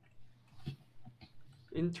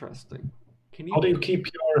 Interesting. How do you keep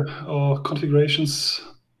your configurations?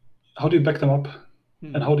 How do you back them up?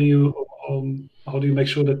 And how do you make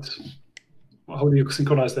sure that, how do you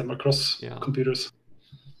synchronize them across computers?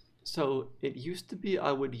 So it used to be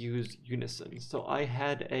I would use Unison. So I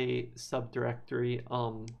had a subdirectory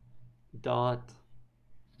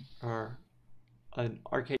an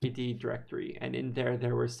RKD directory, and in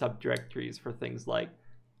there were subdirectories for things like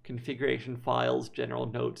configuration files, general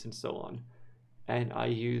notes, and so on. And I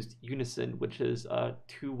used Unison, which is a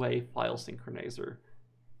two-way file synchronizer.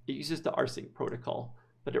 It uses the rsync protocol,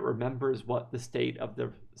 but it remembers what the state of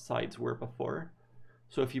the sides were before.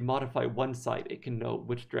 So if you modify one side, it can know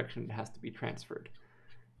which direction it has to be transferred.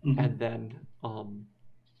 And then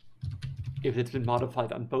if it's been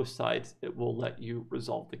modified on both sides, it will let you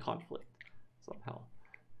resolve the conflict somehow.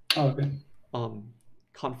 Okay.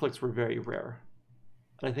 Conflicts were very rare.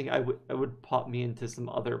 And I think it would pop me into some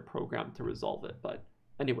other program to resolve it. But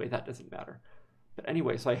anyway, that doesn't matter. But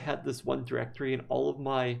anyway, so I had this one directory and all of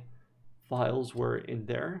my files were in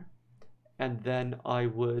there. And then I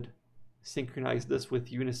would synchronize this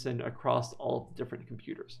with Unison across all of the different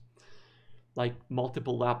computers, like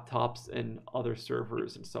multiple laptops and other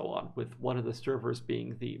servers and so on, with one of the servers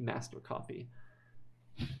being the master copy.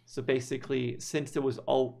 So basically, since it was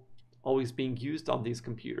always being used on these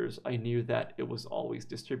computers, I knew that it was always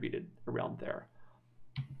distributed around there.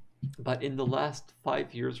 But in the last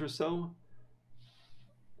 5 years or so,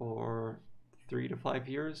 or 3 to 5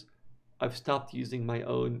 years, I've stopped using my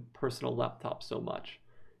own personal laptop so much,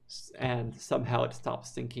 and somehow it stopped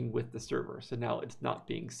syncing with the server. So now it's not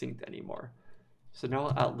being synced anymore. So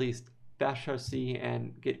now at least bashrc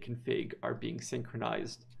and git config are being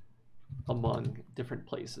synchronized among different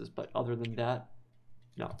places, but other than that,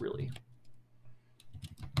 not really.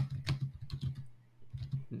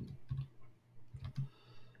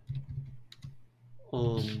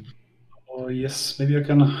 Yes, maybe I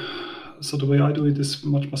can. So the way I do it is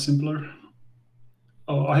much more simpler.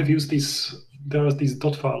 I have used there are these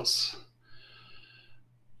dot files,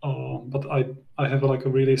 but I have like a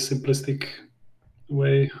really simplistic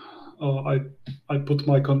way I put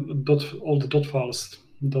my all the dot files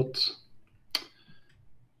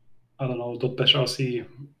I don't know .bashrc.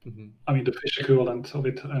 Mm-hmm. I mean the fish equivalent of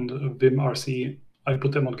it, and vimrc. I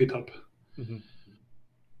put them on GitHub. Mm-hmm.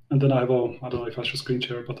 And then I have I don't know if I should screen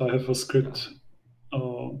share, but I have a script.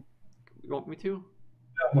 You want me to?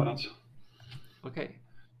 Yeah, why not? Okay.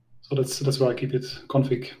 So that's where I keep it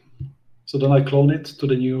config. So then I clone it to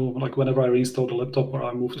the new, like whenever I reinstall the laptop or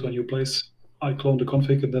I move to a new place, I clone the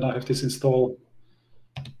config, and then I have this install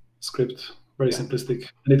script, very simplistic,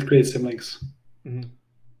 and it creates some links. Mm-hmm.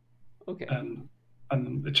 Okay.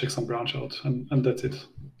 And it checks some branch out, and that's it.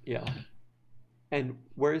 Yeah. And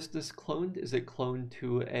where is this cloned? Is it cloned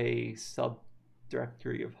to a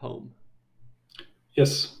subdirectory of home?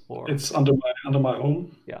 Yes, it's under my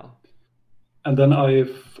home. Yeah. And then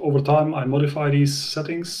over time I modify these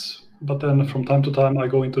settings, but then from time to time I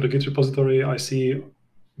go into the Git repository. I see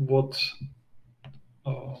what.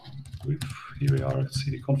 Here we are.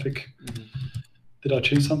 CD config. Mm-hmm. Did I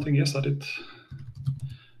change something? Yes, I did.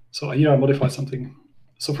 So here I modified something.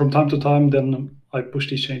 So from time to time, then I push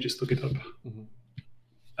these changes to GitHub,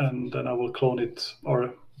 and then I will clone it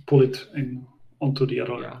or pull it onto the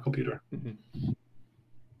other computer. Mm-hmm.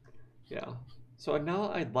 Yeah. So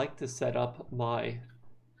now I'd like to set up my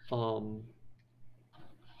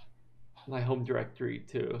my home directory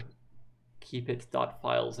to keep its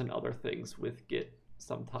 .files and other things with Git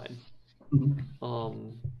sometime. Mm-hmm.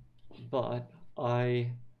 But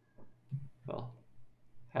I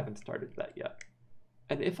haven't started that yet.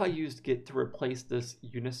 And if I used Git to replace this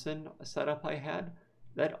Unison setup I had,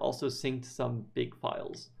 that also synced some big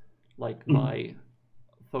files, like my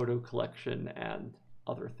photo collection and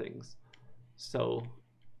other things. So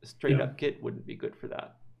straight up Git wouldn't be good for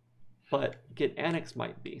that. But Git Annex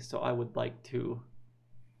might be, so I would like to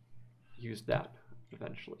use that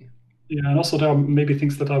eventually. Yeah, and also there are maybe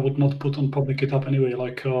things that I would not put on public GitHub anyway,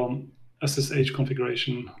 like SSH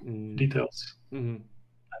configuration details. Mm-hmm.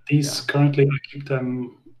 These currently I keep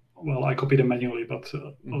them, well, I copy them manually, but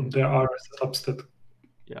there are setups that,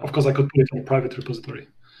 of course, I could put it on a private repository.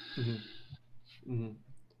 Mm-hmm. Mm-hmm.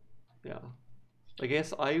 Yeah. I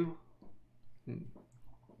guess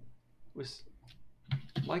with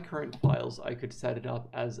my current files, I could set it up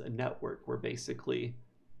as a network where basically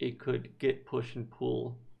it could Git push and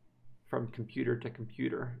pull from computer to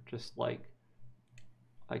computer, just like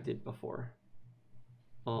I did before.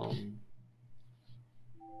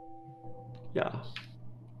 Yeah.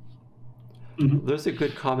 Mm-hmm. There's a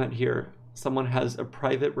good comment here. Someone has a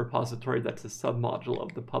private repository that's a submodule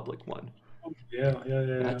of the public one. Yeah.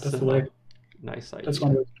 That's the way. Nice idea. That's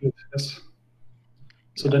one way to do it, yes.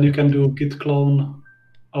 So then you can do git clone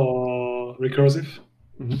or recursive,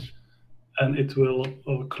 and it will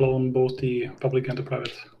clone both the public and the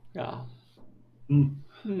private. Yeah.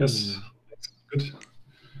 Yes, that's good.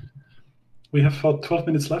 We have 12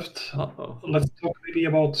 minutes left. Let's talk maybe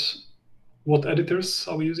about what editors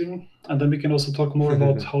are we using, and then we can also talk more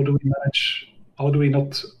about how do we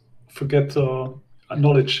not forget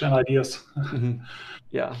knowledge and ideas.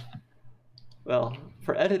 Yeah. Well,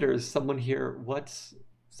 for editors, someone here, what's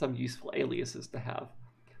some useful aliases to have?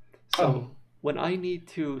 So when I need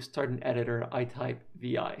to start an editor, I type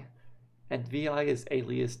vi, and vi is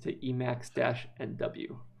alias to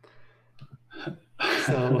emacs-nw.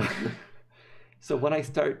 So when I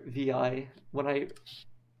start vi, when I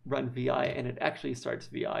run vi and it actually starts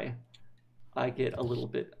vi, I get a little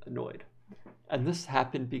bit annoyed. And this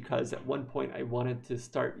happened because at one point I wanted to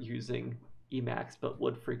start using Emacs but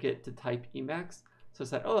would forget to type Emacs. So I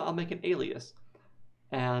said, oh, I'll make an alias.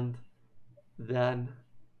 And then,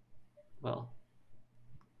 well,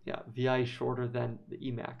 yeah, vi is shorter than the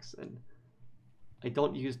Emacs. And I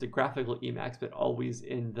don't use the graphical Emacs, but always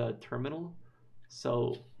in the terminal.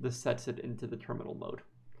 So this sets it into the terminal mode.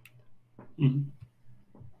 Mm-hmm.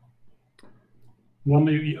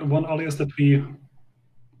 One alias that we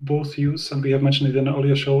both use, and we have mentioned it in an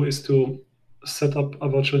earlier show, is to set up a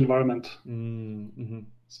virtual environment.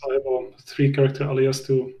 So I have a 3-character alias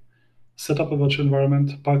to set up a virtual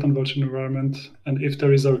environment, Python virtual environment, and if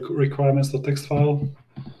there is a requirements.txt file,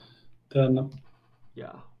 then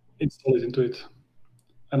install it into it.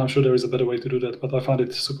 And I'm sure there is a better way to do that, but I find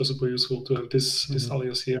it super, super useful to have this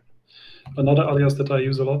alias here. Another alias that I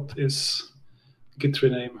use a lot is git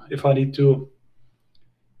rename. If I need to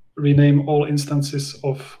rename all instances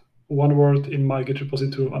of one word in my Git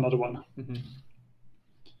repository to another one.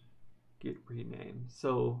 Git rename.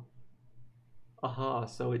 So,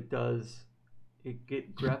 so it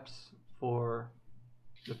git greps for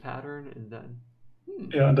the pattern and then.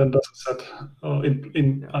 Yeah, and then does a set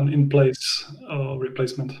an in place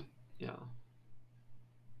replacement. Yeah.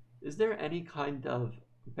 Is there any kind of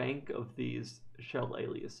bank of these shell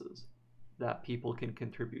aliases that people can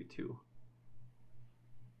contribute to?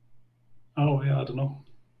 Oh yeah, I don't know.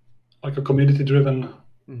 Like a community-driven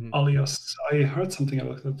Mm-hmm. alias. I heard something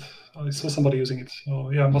about that. I saw somebody using it.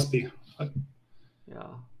 Oh yeah, must be. Yeah.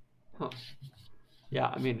 Huh. Yeah,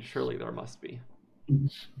 I mean, surely there must be.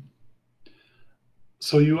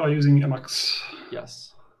 So you are using Emacs.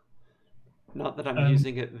 Yes. Not that I'm And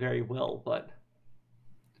using it very well, but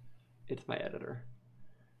it's my editor.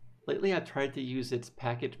 Lately, I've tried to use its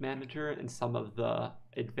package manager and some of the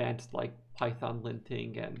advanced, like Python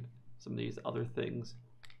linting and some of these other things.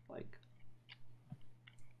 Like,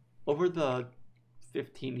 over the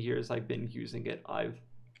 15 years I've been using it, I've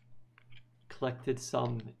collected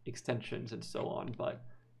some extensions and so on, but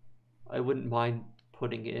I wouldn't mind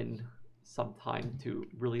putting in some time to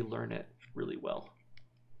really learn it really well.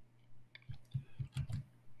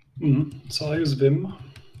 So I use Vim,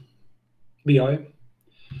 VI.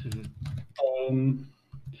 Mm-hmm.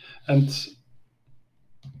 And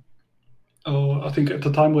I think at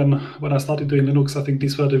the time when I started doing Linux, I think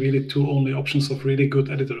these were the really two only options of really good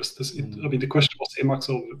editors. I mean, the question was Emacs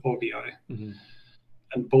or VI. Mm-hmm.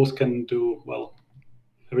 And both can do, well,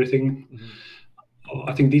 everything. Mm-hmm.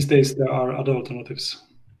 I think these days there are other alternatives.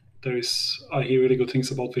 I hear really good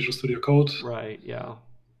things about Visual Studio Code. Right, yeah.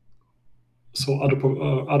 So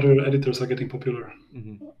other editors are getting popular.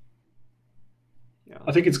 Mm-hmm. Yeah.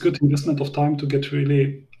 I think it's good investment of time to get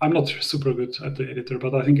really. I'm not super good at the editor,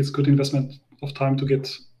 but I think it's good investment of time to get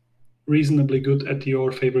reasonably good at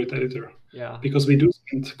your favorite editor. Yeah. Because we do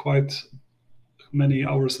spend quite many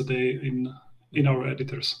hours a day in our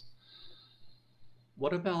editors.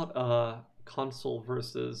 What about console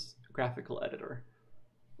versus graphical editor?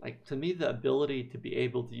 Like, to me, the ability to be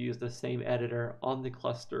able to use the same editor on the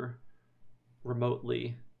cluster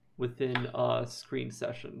remotely within a screen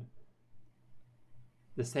session,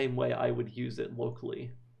 the same way I would use it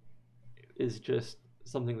locally, is just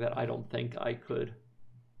something that I don't think I could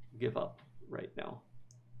give up right now.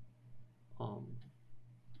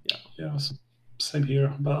 Yeah. Yeah, same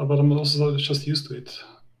here, but I'm also just used to it.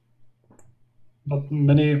 But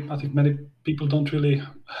I think many people don't really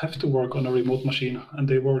have to work on a remote machine, and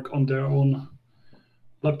they work on their own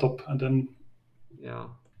laptop, and then Yeah.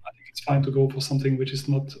 I think it's fine to go for something which is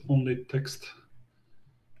not only text,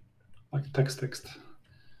 like text.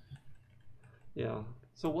 Yeah.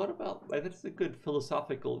 So what about, like, that's a good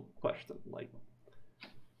philosophical question. Like,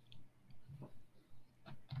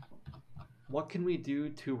 what can we do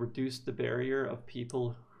to reduce the barrier of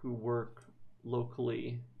people who work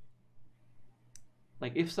locally?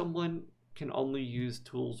 Like, if someone can only use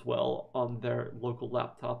tools well on their local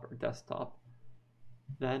laptop or desktop,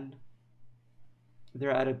 then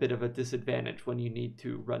they're at a bit of a disadvantage when you need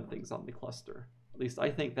to run things on the cluster. At least I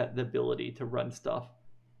think that the ability to run stuff,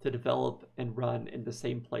 to develop and run in the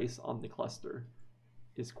same place on the cluster,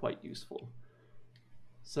 is quite useful.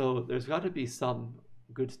 So there's got to be some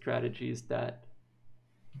good strategies that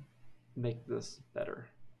make this better.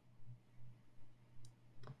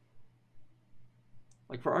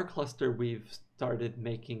 Like, for our cluster, we've started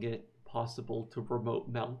making it possible to remote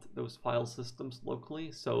mount those file systems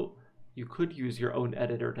locally. So you could use your own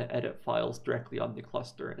editor to edit files directly on the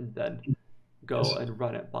cluster and then go and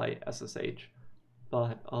run it by SSH.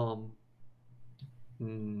 But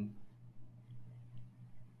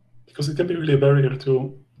because it can be really a barrier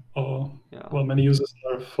to well, many users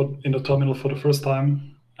are in the terminal for the first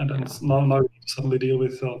time, and then now you suddenly deal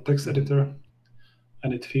with a text editor,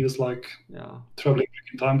 and it feels like traveling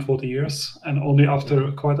back in time 40 years. And only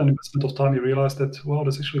after quite an investment of time, you realize that, wow,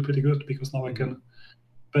 that's actually pretty good, because now I can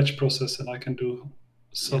batch process and I can do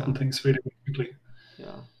certain things really quickly.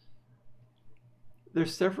 Yeah.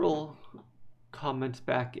 There's several comments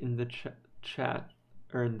back in the chat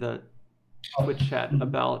or in the Twitch chat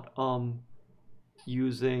about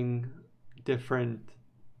using different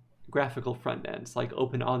graphical front ends like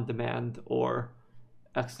Open On Demand or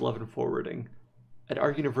X11 forwarding. At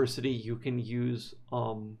our university, you can use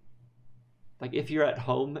like, if you're at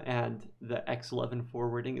home and the X11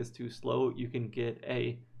 forwarding is too slow, you can get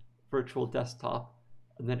a virtual desktop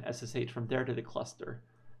and then SSH from there to the cluster.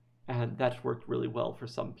 And that's worked really well for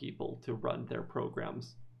some people to run their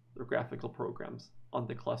programs, their graphical programs, on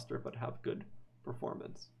the cluster but have good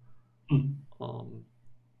performance.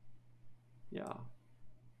 Yeah.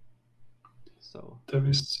 So there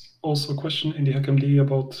is also a question in the HackMD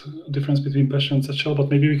about the difference between Bash and shell, but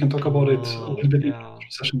maybe we can talk about it a little bit in the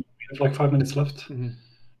session. We have like 5 minutes left. It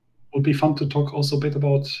would be fun to talk also a bit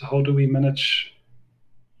about how do we manage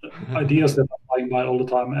ideas that are flying by all the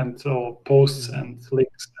time, and posts and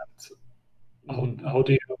links, and how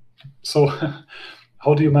do you So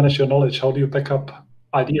how do you manage your knowledge? How do you back up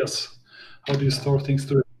ideas? How do you store things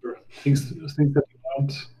to remember? Things that you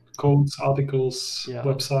learned, codes, articles, Yeah.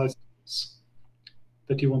 websites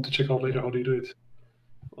that you want to check out later. Yeah. How do you do it?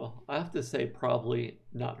 Well, I have to say, probably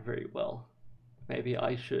not very well. Maybe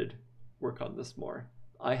I should work on this more.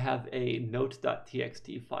 I have a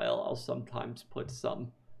notes.txt file I'll sometimes put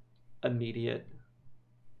some immediate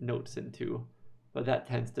notes into, but that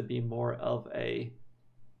tends to be more of a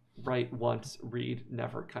write once, read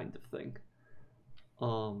never kind of thing.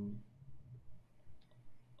 Um,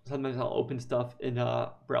 Sometimes I'll open stuff in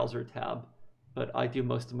a browser tab, but I do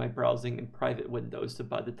most of my browsing in private windows, so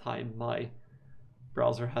by the time my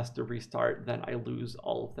browser has to restart, then I lose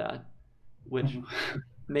all of that, which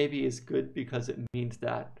maybe is good because it means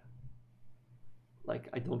that like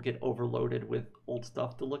I don't get overloaded with old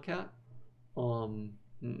stuff to look at. Um,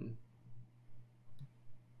 hmm.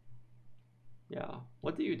 Yeah.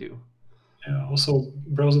 What do you do? Yeah, also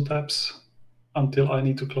browser tabs until I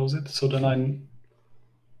need to close it. So then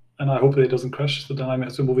I hope it doesn't crash. So then I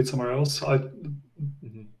have to move it somewhere else. I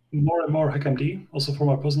Mm-hmm. more and more HackMD also for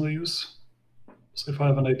my personal use. So if I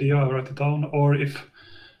have an idea, I write it down, or if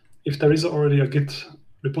there is already a Git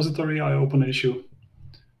repository, I open an issue,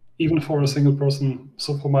 even for a single person.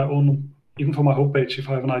 So for my own, even for my homepage, if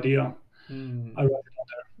I have an idea, Mm-hmm. I write it on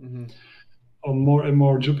there. Mm-hmm. More and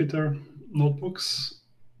more Jupyter notebooks,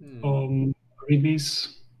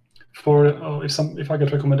 readmes. For if I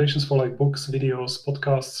get recommendations for like books, videos,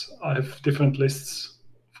 podcasts, I have different lists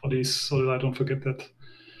for these so that I don't forget that.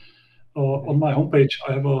 On my homepage,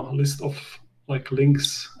 I have a list of like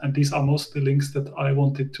links, and these are mostly links that I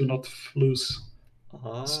wanted to not lose.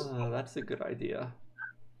 So, That's a good idea.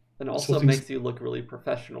 And so also things, makes you look really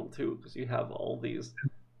professional too, because you have all these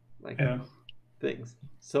like yeah, things.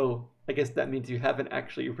 So I guess that means you haven't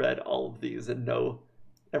actually read all of these and know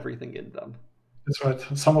everything in them. that's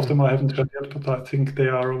right. Some of them I haven't read yet, but I think they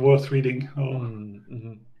are worth reading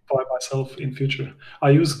Mm-hmm. by myself in future. I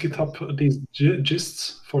use GitHub these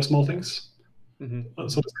gists for small Yeah. things. Mm-hmm.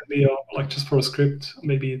 So this can be like just for a script.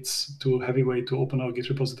 Maybe it's too heavyweight to open a Git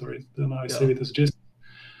repository. Then I Yeah. save it as gist.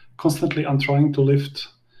 Constantly, I'm trying to lift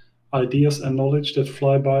ideas and knowledge that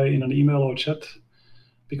fly by in an email or chat,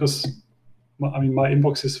 because my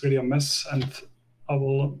inbox is really a mess, and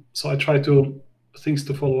I try to things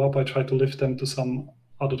to follow up. I try to lift them to some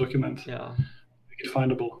other document, Yeah. make it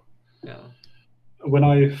findable. Yeah. When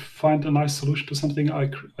I find a nice solution to something,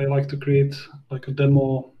 I like to create like a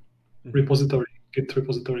demo Mm-hmm. repository, Git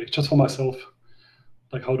repository, just for myself.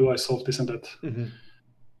 Like, how do I solve this and that? Mm-hmm.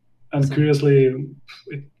 And curiously,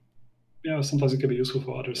 sometimes it can be useful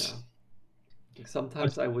for others.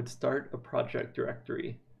 Sometimes I would start a project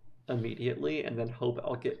directory immediately and then hope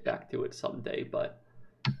I'll get back to it someday, but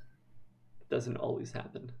it doesn't always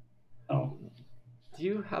happen. Oh, Do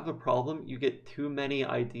you have a problem? You get too many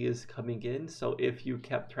ideas coming in, so if you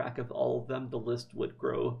kept track of all of them, the list would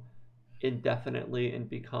grow indefinitely and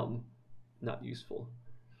become not useful.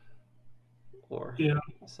 Or yeah,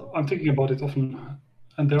 some. I'm thinking about it often,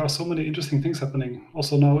 and there are so many interesting things happening.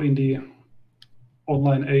 Also now in the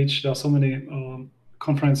online age, there are so many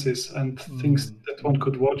conferences and things that one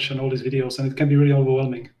could watch and all these videos, and it can be really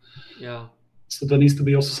overwhelming. Yeah. So there needs to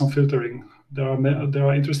be also some filtering. There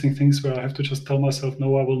are interesting things where I have to just tell myself,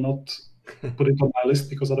 no, I will not put it on my list,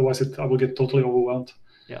 because otherwise I will get totally overwhelmed.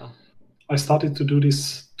 Yeah. I started to do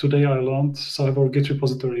this today. I learned, so I have a Git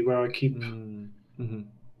repository where I keep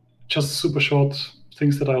just super short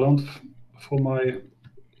things that I learned for my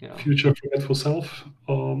future forgetful self.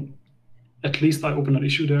 At least I open an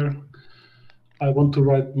issue there. I want to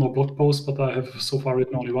write more blog posts, but I have so far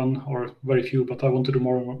written only one or very few. But I want to do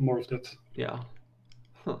more of that. Yeah.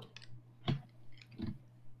 Huh.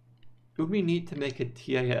 It would be neat to make a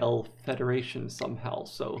TIL federation somehow.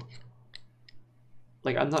 So,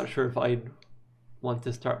 like, I'm not sure if I'd want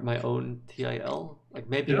to start my own TIL. Like,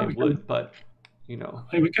 maybe I would, but you know,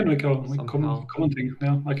 hey, we can make a somehow. common thing.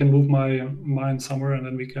 Yeah, I can move my mine somewhere, and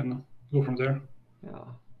then we can go from there. Yeah.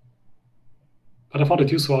 But I found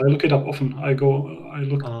it useful. I look it up often. I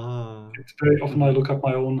look. It's very often I look up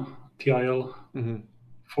my own TIL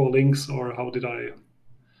for links, or how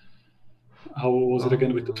was it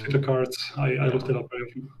again with the Twitter cards? I looked it up very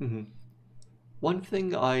often. One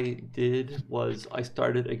thing I did was I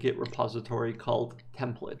started a Git repository called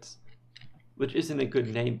templates, which isn't a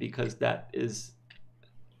good name because that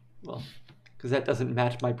doesn't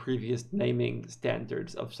match my previous naming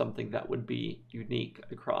standards of something that would be unique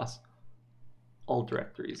across all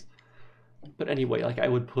directories. But anyway, like I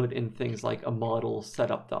would put in things like a model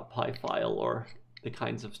setup.py file or the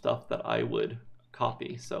kinds of stuff that I would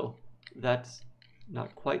copy. So that's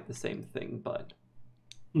not quite the same thing, but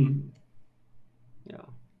yeah.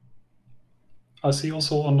 I see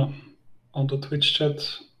also on the Twitch chat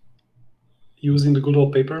using the good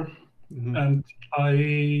old paper, and I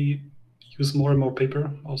use more and more paper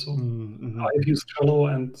also. I've used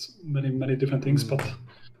Trello and many different things, but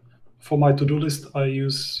for my to-do list, I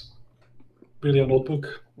use really a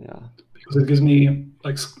notebook. Yeah. Because it gives me,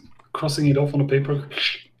 like, crossing it off on a paper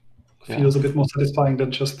feels a bit more satisfying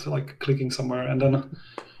than just like clicking somewhere. And then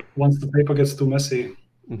once the paper gets too messy,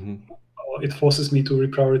 it forces me to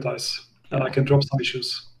reprioritize, and I can drop some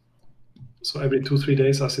issues. So every 2-3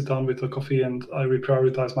 days, I sit down with a coffee and I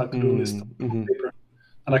reprioritize my to-do list on paper.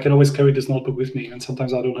 And I can always carry this notebook with me. And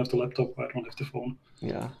sometimes I don't have the laptop, I don't have the phone.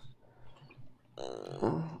 Yeah.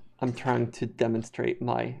 I'm trying to demonstrate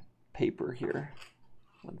my paper here.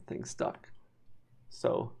 One thing stuck.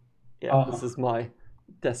 So, yeah, this is my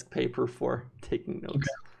desk paper for taking notes. Okay.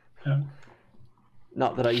 Yeah.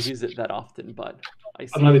 Not that I use it that often, but I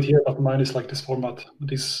see. I don't have it here, but mine is like this format.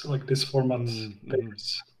 This format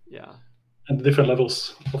papers. Yeah. And different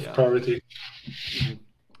levels of priority.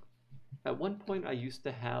 At one point, I used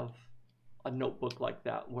to have a notebook like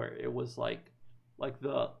that, where it was like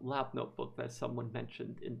the lab notebook that someone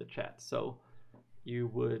mentioned in the chat. So you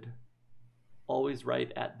would always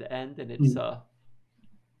write at the end, and it's a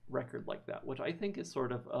record like that, which I think is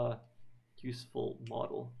sort of a useful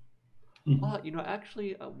model.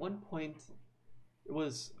 Actually, at one point, it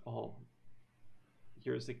was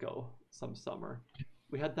years ago, some summer,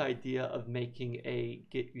 we had the idea of making a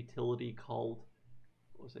Git utility called,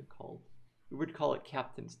 what was it called? We would call it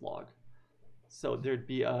Captain's Log. So there'd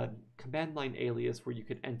be a command line alias where you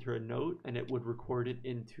could enter a note and it would record it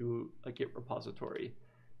into a Git repository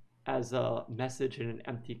as a message in an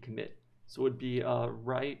empty commit. So it would be a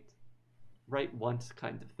write once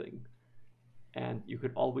kind of thing. And you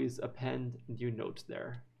could always append new notes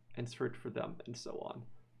there and search for them and so on.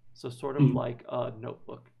 So sort of like a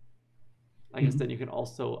notebook. I guess then you can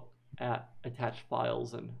also attach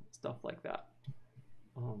files and stuff like that.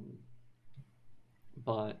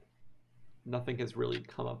 But nothing has really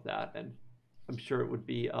come of that, and I'm sure it would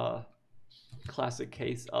be a classic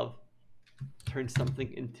case of turn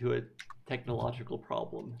something into a technological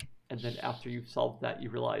problem, and then after you've solved that, you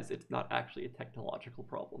realize it's not actually a technological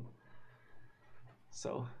problem.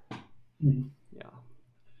 So, yeah.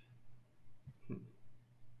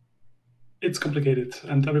 It's complicated,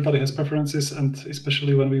 and everybody has preferences, and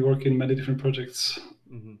especially when we work in many different projects,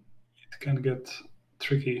 it can get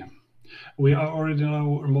tricky. We are already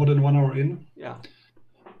now more than 1 hour in. Yeah.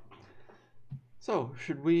 So,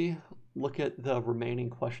 should we look at the remaining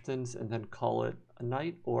questions and then call it a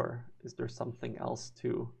night, or is there something else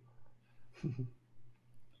to...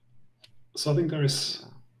 So I think there is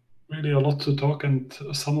really a lot to talk, and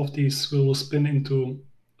some of these will spin into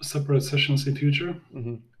separate sessions in future.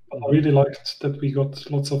 I really liked that we got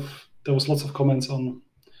there was lots of comments on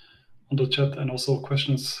the chat and also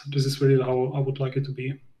questions. This is really how I would like it to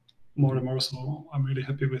be more and more. So I'm really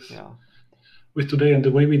happy with today, and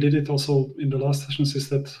the way we did it also in the last sessions is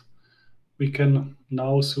that we can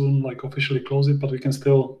now soon like officially close it, but we can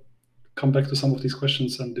still come back to some of these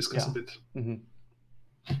questions and discuss a bit.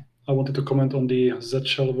 I wanted to comment on the Z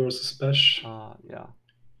shell versus bash.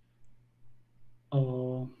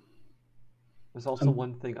 There's also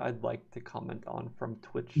one thing I'd like to comment on from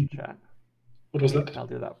Twitch chat. What was that? I'll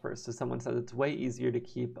do that first. So someone said it's way easier to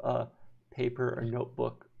keep a paper or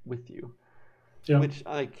notebook with you. Yeah. Which,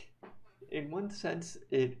 like, in one sense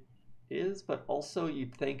it is, but also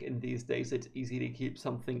you'd think in these days it's easy to keep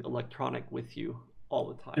something electronic with you all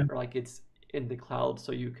the time. Or like it's in the cloud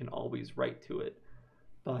so you can always write to it.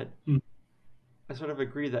 But I sort of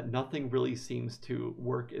agree that nothing really seems to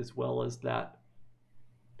work as well as that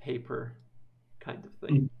paper kind of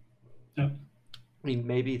thing. Yeah. I mean,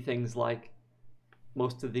 maybe things like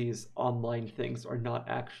most of these online things are not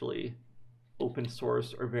actually open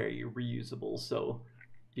source or very reusable, so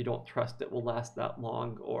you don't trust it will last that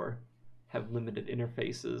long, or have limited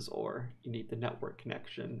interfaces, or you need the network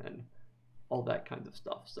connection and all that kind of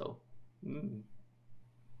stuff. So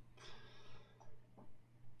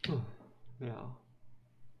yeah.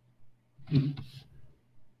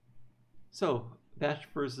 So Bash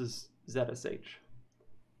versus ZSH.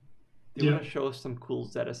 Do you want to show us some cool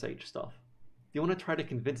ZSH stuff? Do you want to try to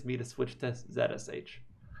convince me to switch to ZSH?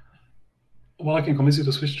 Well, I can convince you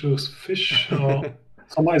to switch to Fish.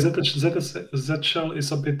 So my Z shell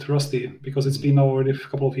is a bit rusty because it's been already a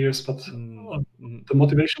couple of years, but the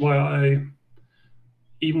motivation why I,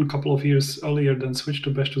 even a couple of years earlier than switched to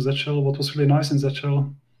Bash to Z shell, what was really nice in Z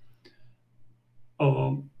shell,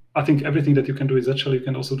 I think everything that you can do in Z shell you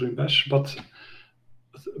can also do in Bash, but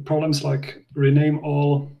problems like rename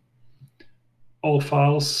all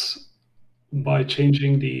files by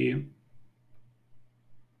changing the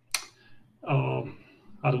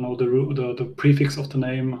I don't know, the prefix of the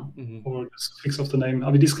name or the suffix of the name.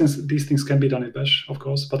 I mean, these things can be done in Bash, of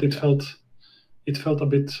course, but it felt a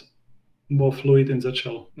bit more fluid in Z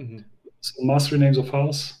shell. So mass renames of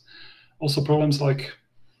files. Also problems like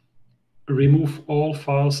remove all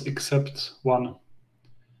files except one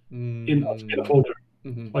in a folder.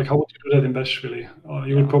 Like how would you do that in Bash really?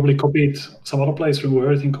 You would probably copy it some other place, remove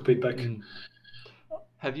everything, copy it back.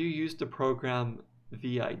 Have you used the program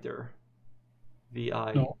vidir?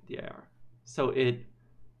 VIDIR. No. So it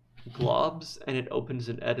globs and it opens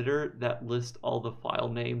an editor that lists all the file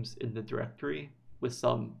names in the directory with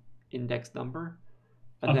some index number.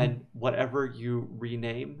 And then whatever you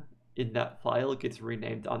rename in that file gets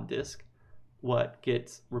renamed on disk. What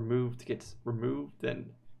gets removed,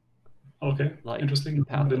 then okay, like interesting.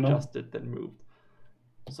 path adjusted, then moved.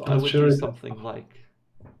 So I Let's would share do it. something like,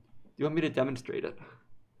 do you want me to demonstrate it?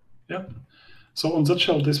 Yeah. So on Z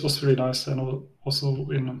shell, this was really nice, and also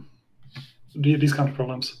in these kind of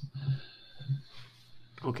problems.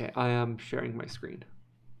 Okay, I am sharing my screen.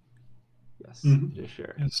 Yes, just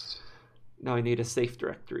share. Yes. Now I need a safe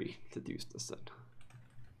directory to do this in.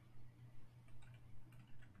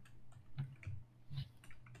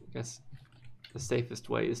 I guess the safest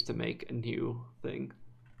way is to make a new thing.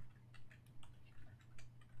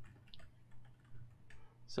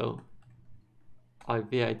 So I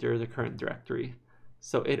vidir the current directory.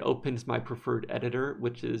 So it opens my preferred editor,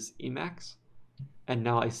 which is Emacs. And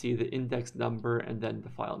now I see the index number and then the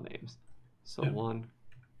file names. So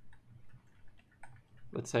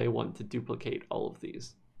let's say I want to duplicate all of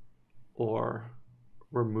these or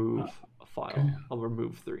remove a file. Okay. I'll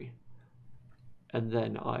remove 3. And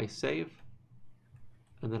then I save,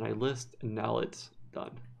 and then I list, and now it's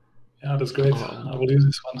done. Yeah, that's great. I will use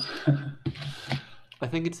this one. I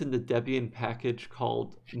think it's in the Debian package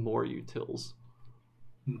called more utils.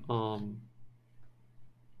 Well,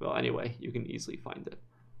 anyway, you can easily find it.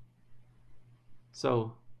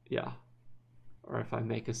 So, yeah. Or if I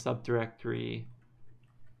make a subdirectory,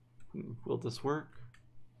 will this work?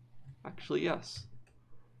 Actually, yes.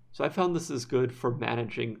 So I found this is good for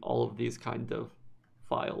managing all of these kind of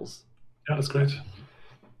files. Yeah, that's great.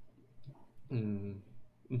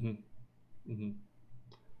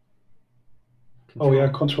 Oh yeah,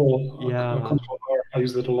 Control R. I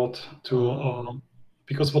use it a lot to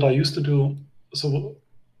because what I used to do. So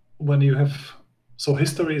when you have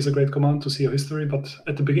history is a great command to see your history, but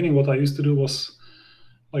at the beginning, what I used to do was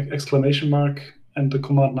like exclamation mark and the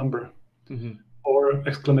command number, or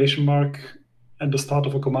exclamation mark and the start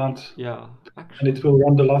of a command. Yeah, actually. And it will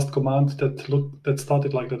run the last command that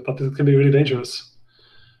started like that, but it can be really dangerous.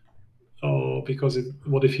 Because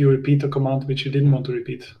what if you repeat a command which you didn't want to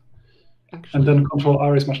repeat? Actually, and then Control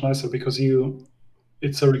R is much nicer because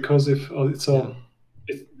it's a recursive,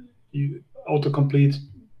 you autocomplete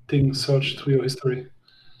thing search through your history.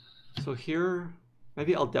 So here,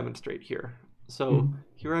 maybe I'll demonstrate here. So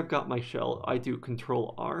here I've got my shell. I do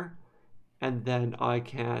Control R, and then I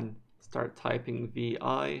can start typing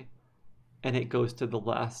VI, and it goes to the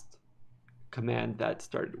last command that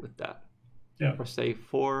started with that. Yeah. Or say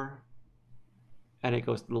 4, and it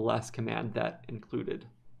goes to the last command that included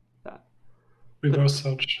that. Reverse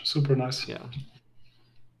search, super nice. Yeah.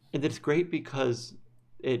 And it's great because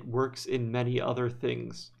it works in many other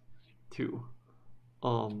things too.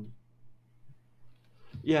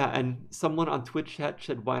 Yeah, and someone on Twitch chat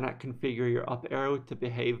said, why not configure your up arrow to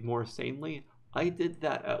behave more sanely? I did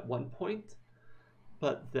that at one point,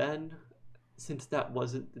 but then since that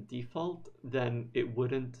wasn't the default, then it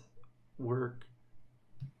wouldn't work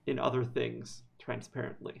in other things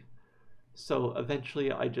transparently. So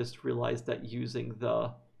eventually I just realized that using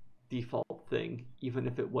the default thing, even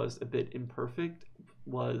if it was a bit imperfect,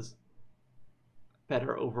 was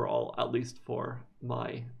better overall, at least for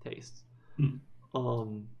my tastes.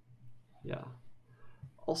 Yeah.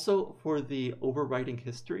 Also for the overwriting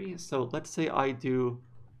history, so let's say I do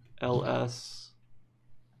ls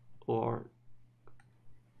or...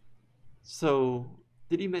 So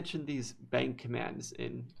did he mention these bank commands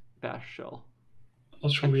in bash shell?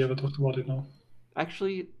 Not sure we ever talked about it now.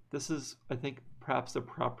 Actually, this is, I think, perhaps a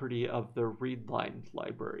property of the readline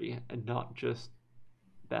library and not just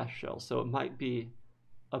bash shell. So it might be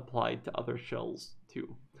applied to other shells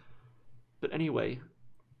too. But anyway,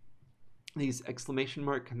 these exclamation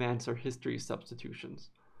mark commands are history substitutions.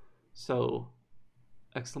 So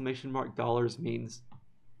exclamation mark dollars means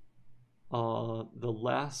the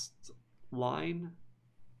last line,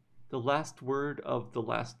 the last word of the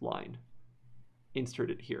last line.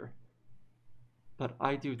 insert it here. But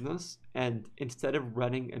I do this, and instead of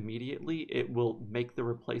running immediately, it will make the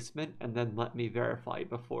replacement and then let me verify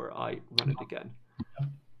before I run it again.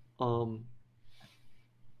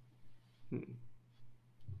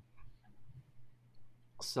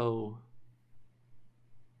 So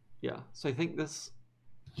yeah, so I think this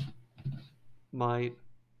might,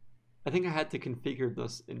 I think I had to configure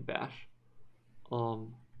this in Bash.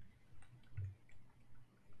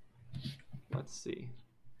 Let's see.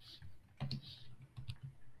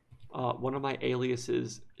 One of my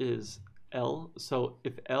aliases is L. So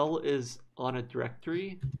if L is on a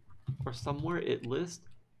directory or somewhere, it lists.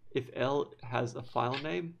 If L has a file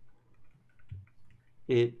name,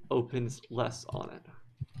 it opens less on it.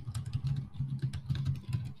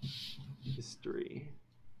 History.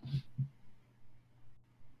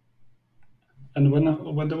 And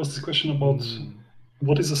when there was this question about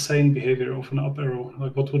what is a sane behavior of an up arrow,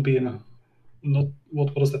 like what would be an not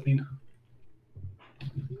what does that mean?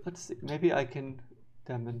 Let's see. Maybe I can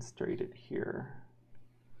demonstrate it here.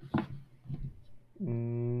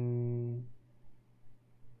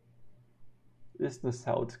 Is this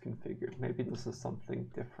how it's configured? Maybe this is something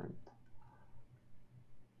different.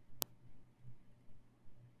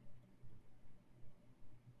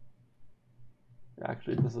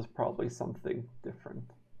 Actually, this is probably something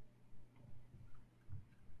different.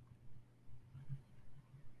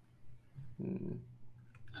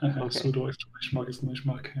 Okay. Sudo exclamation mark exclamation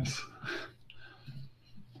mark, yes.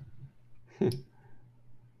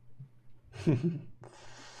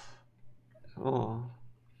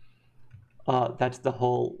 That's the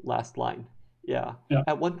whole last line. Yeah.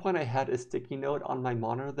 At one point I had a sticky note on my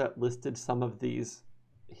monitor that listed some of these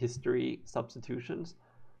history substitutions,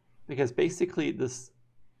 because basically this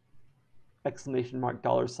exclamation mark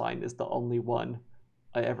 $sign is the only one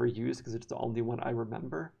I ever use because it's the only one I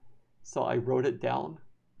remember. So I wrote it down,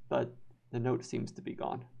 but the note seems to be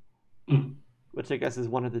gone, which I guess is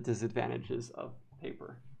one of the disadvantages of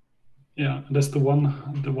paper. Yeah, that's the one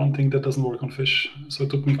thing that doesn't work on Fish. So it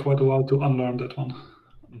took me quite a while to unlearn that one.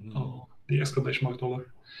 The exclamation mark $.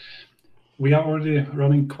 We are already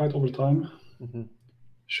running quite over time.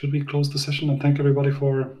 Should we close the session and thank everybody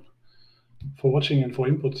for watching and for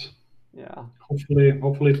input? Yeah.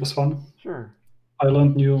 Hopefully it was fun. Sure. I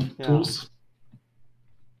learned new tools.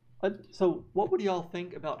 So what would y'all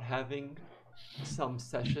think about having some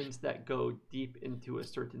sessions that go deep into a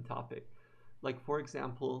certain topic? Like, for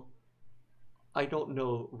example, I don't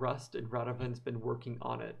know, Rust, and Radovan's been working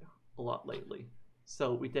on it a lot lately.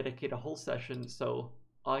 So we dedicate a whole session. So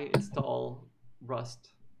I install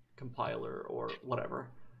Rust compiler or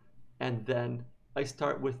whatever, and then I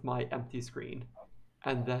start with my empty screen,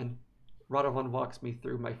 and then Radovan walks me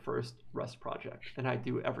through my first Rust project, and I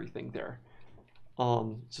do everything there.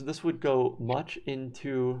 So this would go much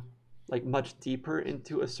deeper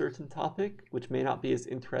into a certain topic, which may not be as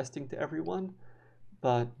interesting to everyone,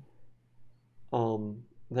 but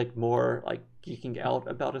like more like geeking out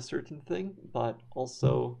about a certain thing, but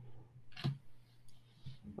also,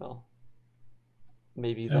 well,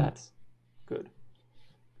 maybe that's good.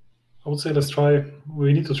 I would say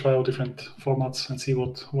we need to try out different formats and see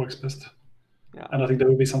what works best. Yeah. And I think there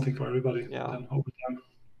will be something for everybody then over time.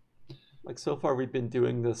 Like, so far we've been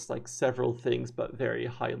doing this like several things, but very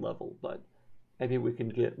high level, but maybe we can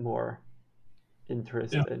get more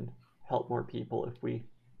interest and help more people if we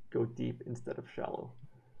go deep instead of shallow.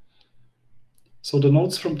 So the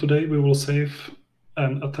notes from today we will save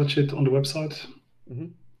and attach it on the website.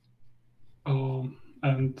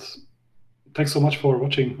 And thanks so much for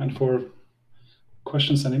watching and for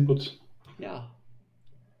questions and input.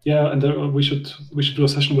 And we should do a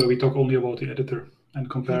session where we talk only about the editor and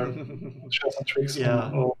compare shares and tricks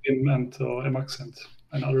on Vim and Emacs and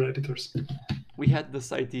other editors. We had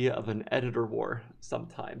this idea of an editor war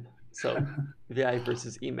sometime. So VI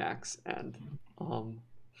versus Emacs, and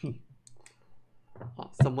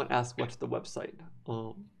someone asked what's the website.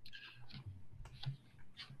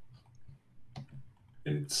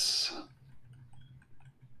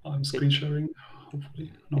 I'm screen sharing,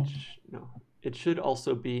 hopefully. No. It should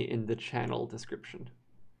also be in the channel description.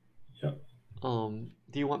 Yeah. Do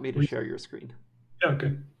you want me to share your screen? Yeah,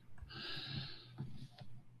 okay.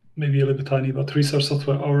 Maybe a little bit tiny, but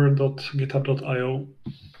researchsoftwarehour.github.io.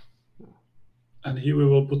 And here we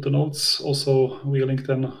will put the notes. Also, we link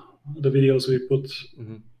then the videos we put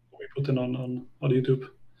in on YouTube.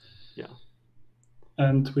 Yeah.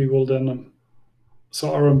 And we will then.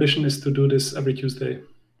 So our ambition is to do this every Tuesday.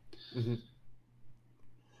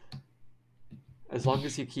 As long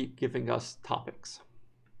as you keep giving us topics.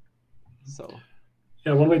 So.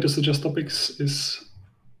 Yeah, one way to suggest topics is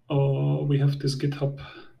we have this GitHub.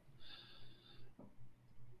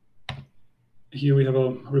 Here we have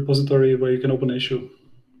a repository where you can open an issue.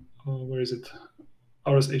 Where is it?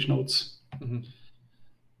 RSH notes. Mhm.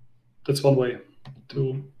 That's one way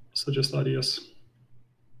to suggest ideas.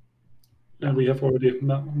 Yeah. And we have already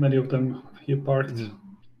many of them here parked.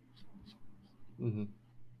 Mhm.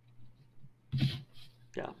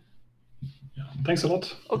 Yeah. Yeah. Thanks a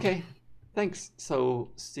lot. Okay. Thanks. So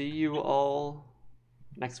see you all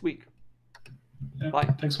next week. Yeah. Bye.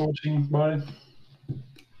 Thanks for watching. Bye.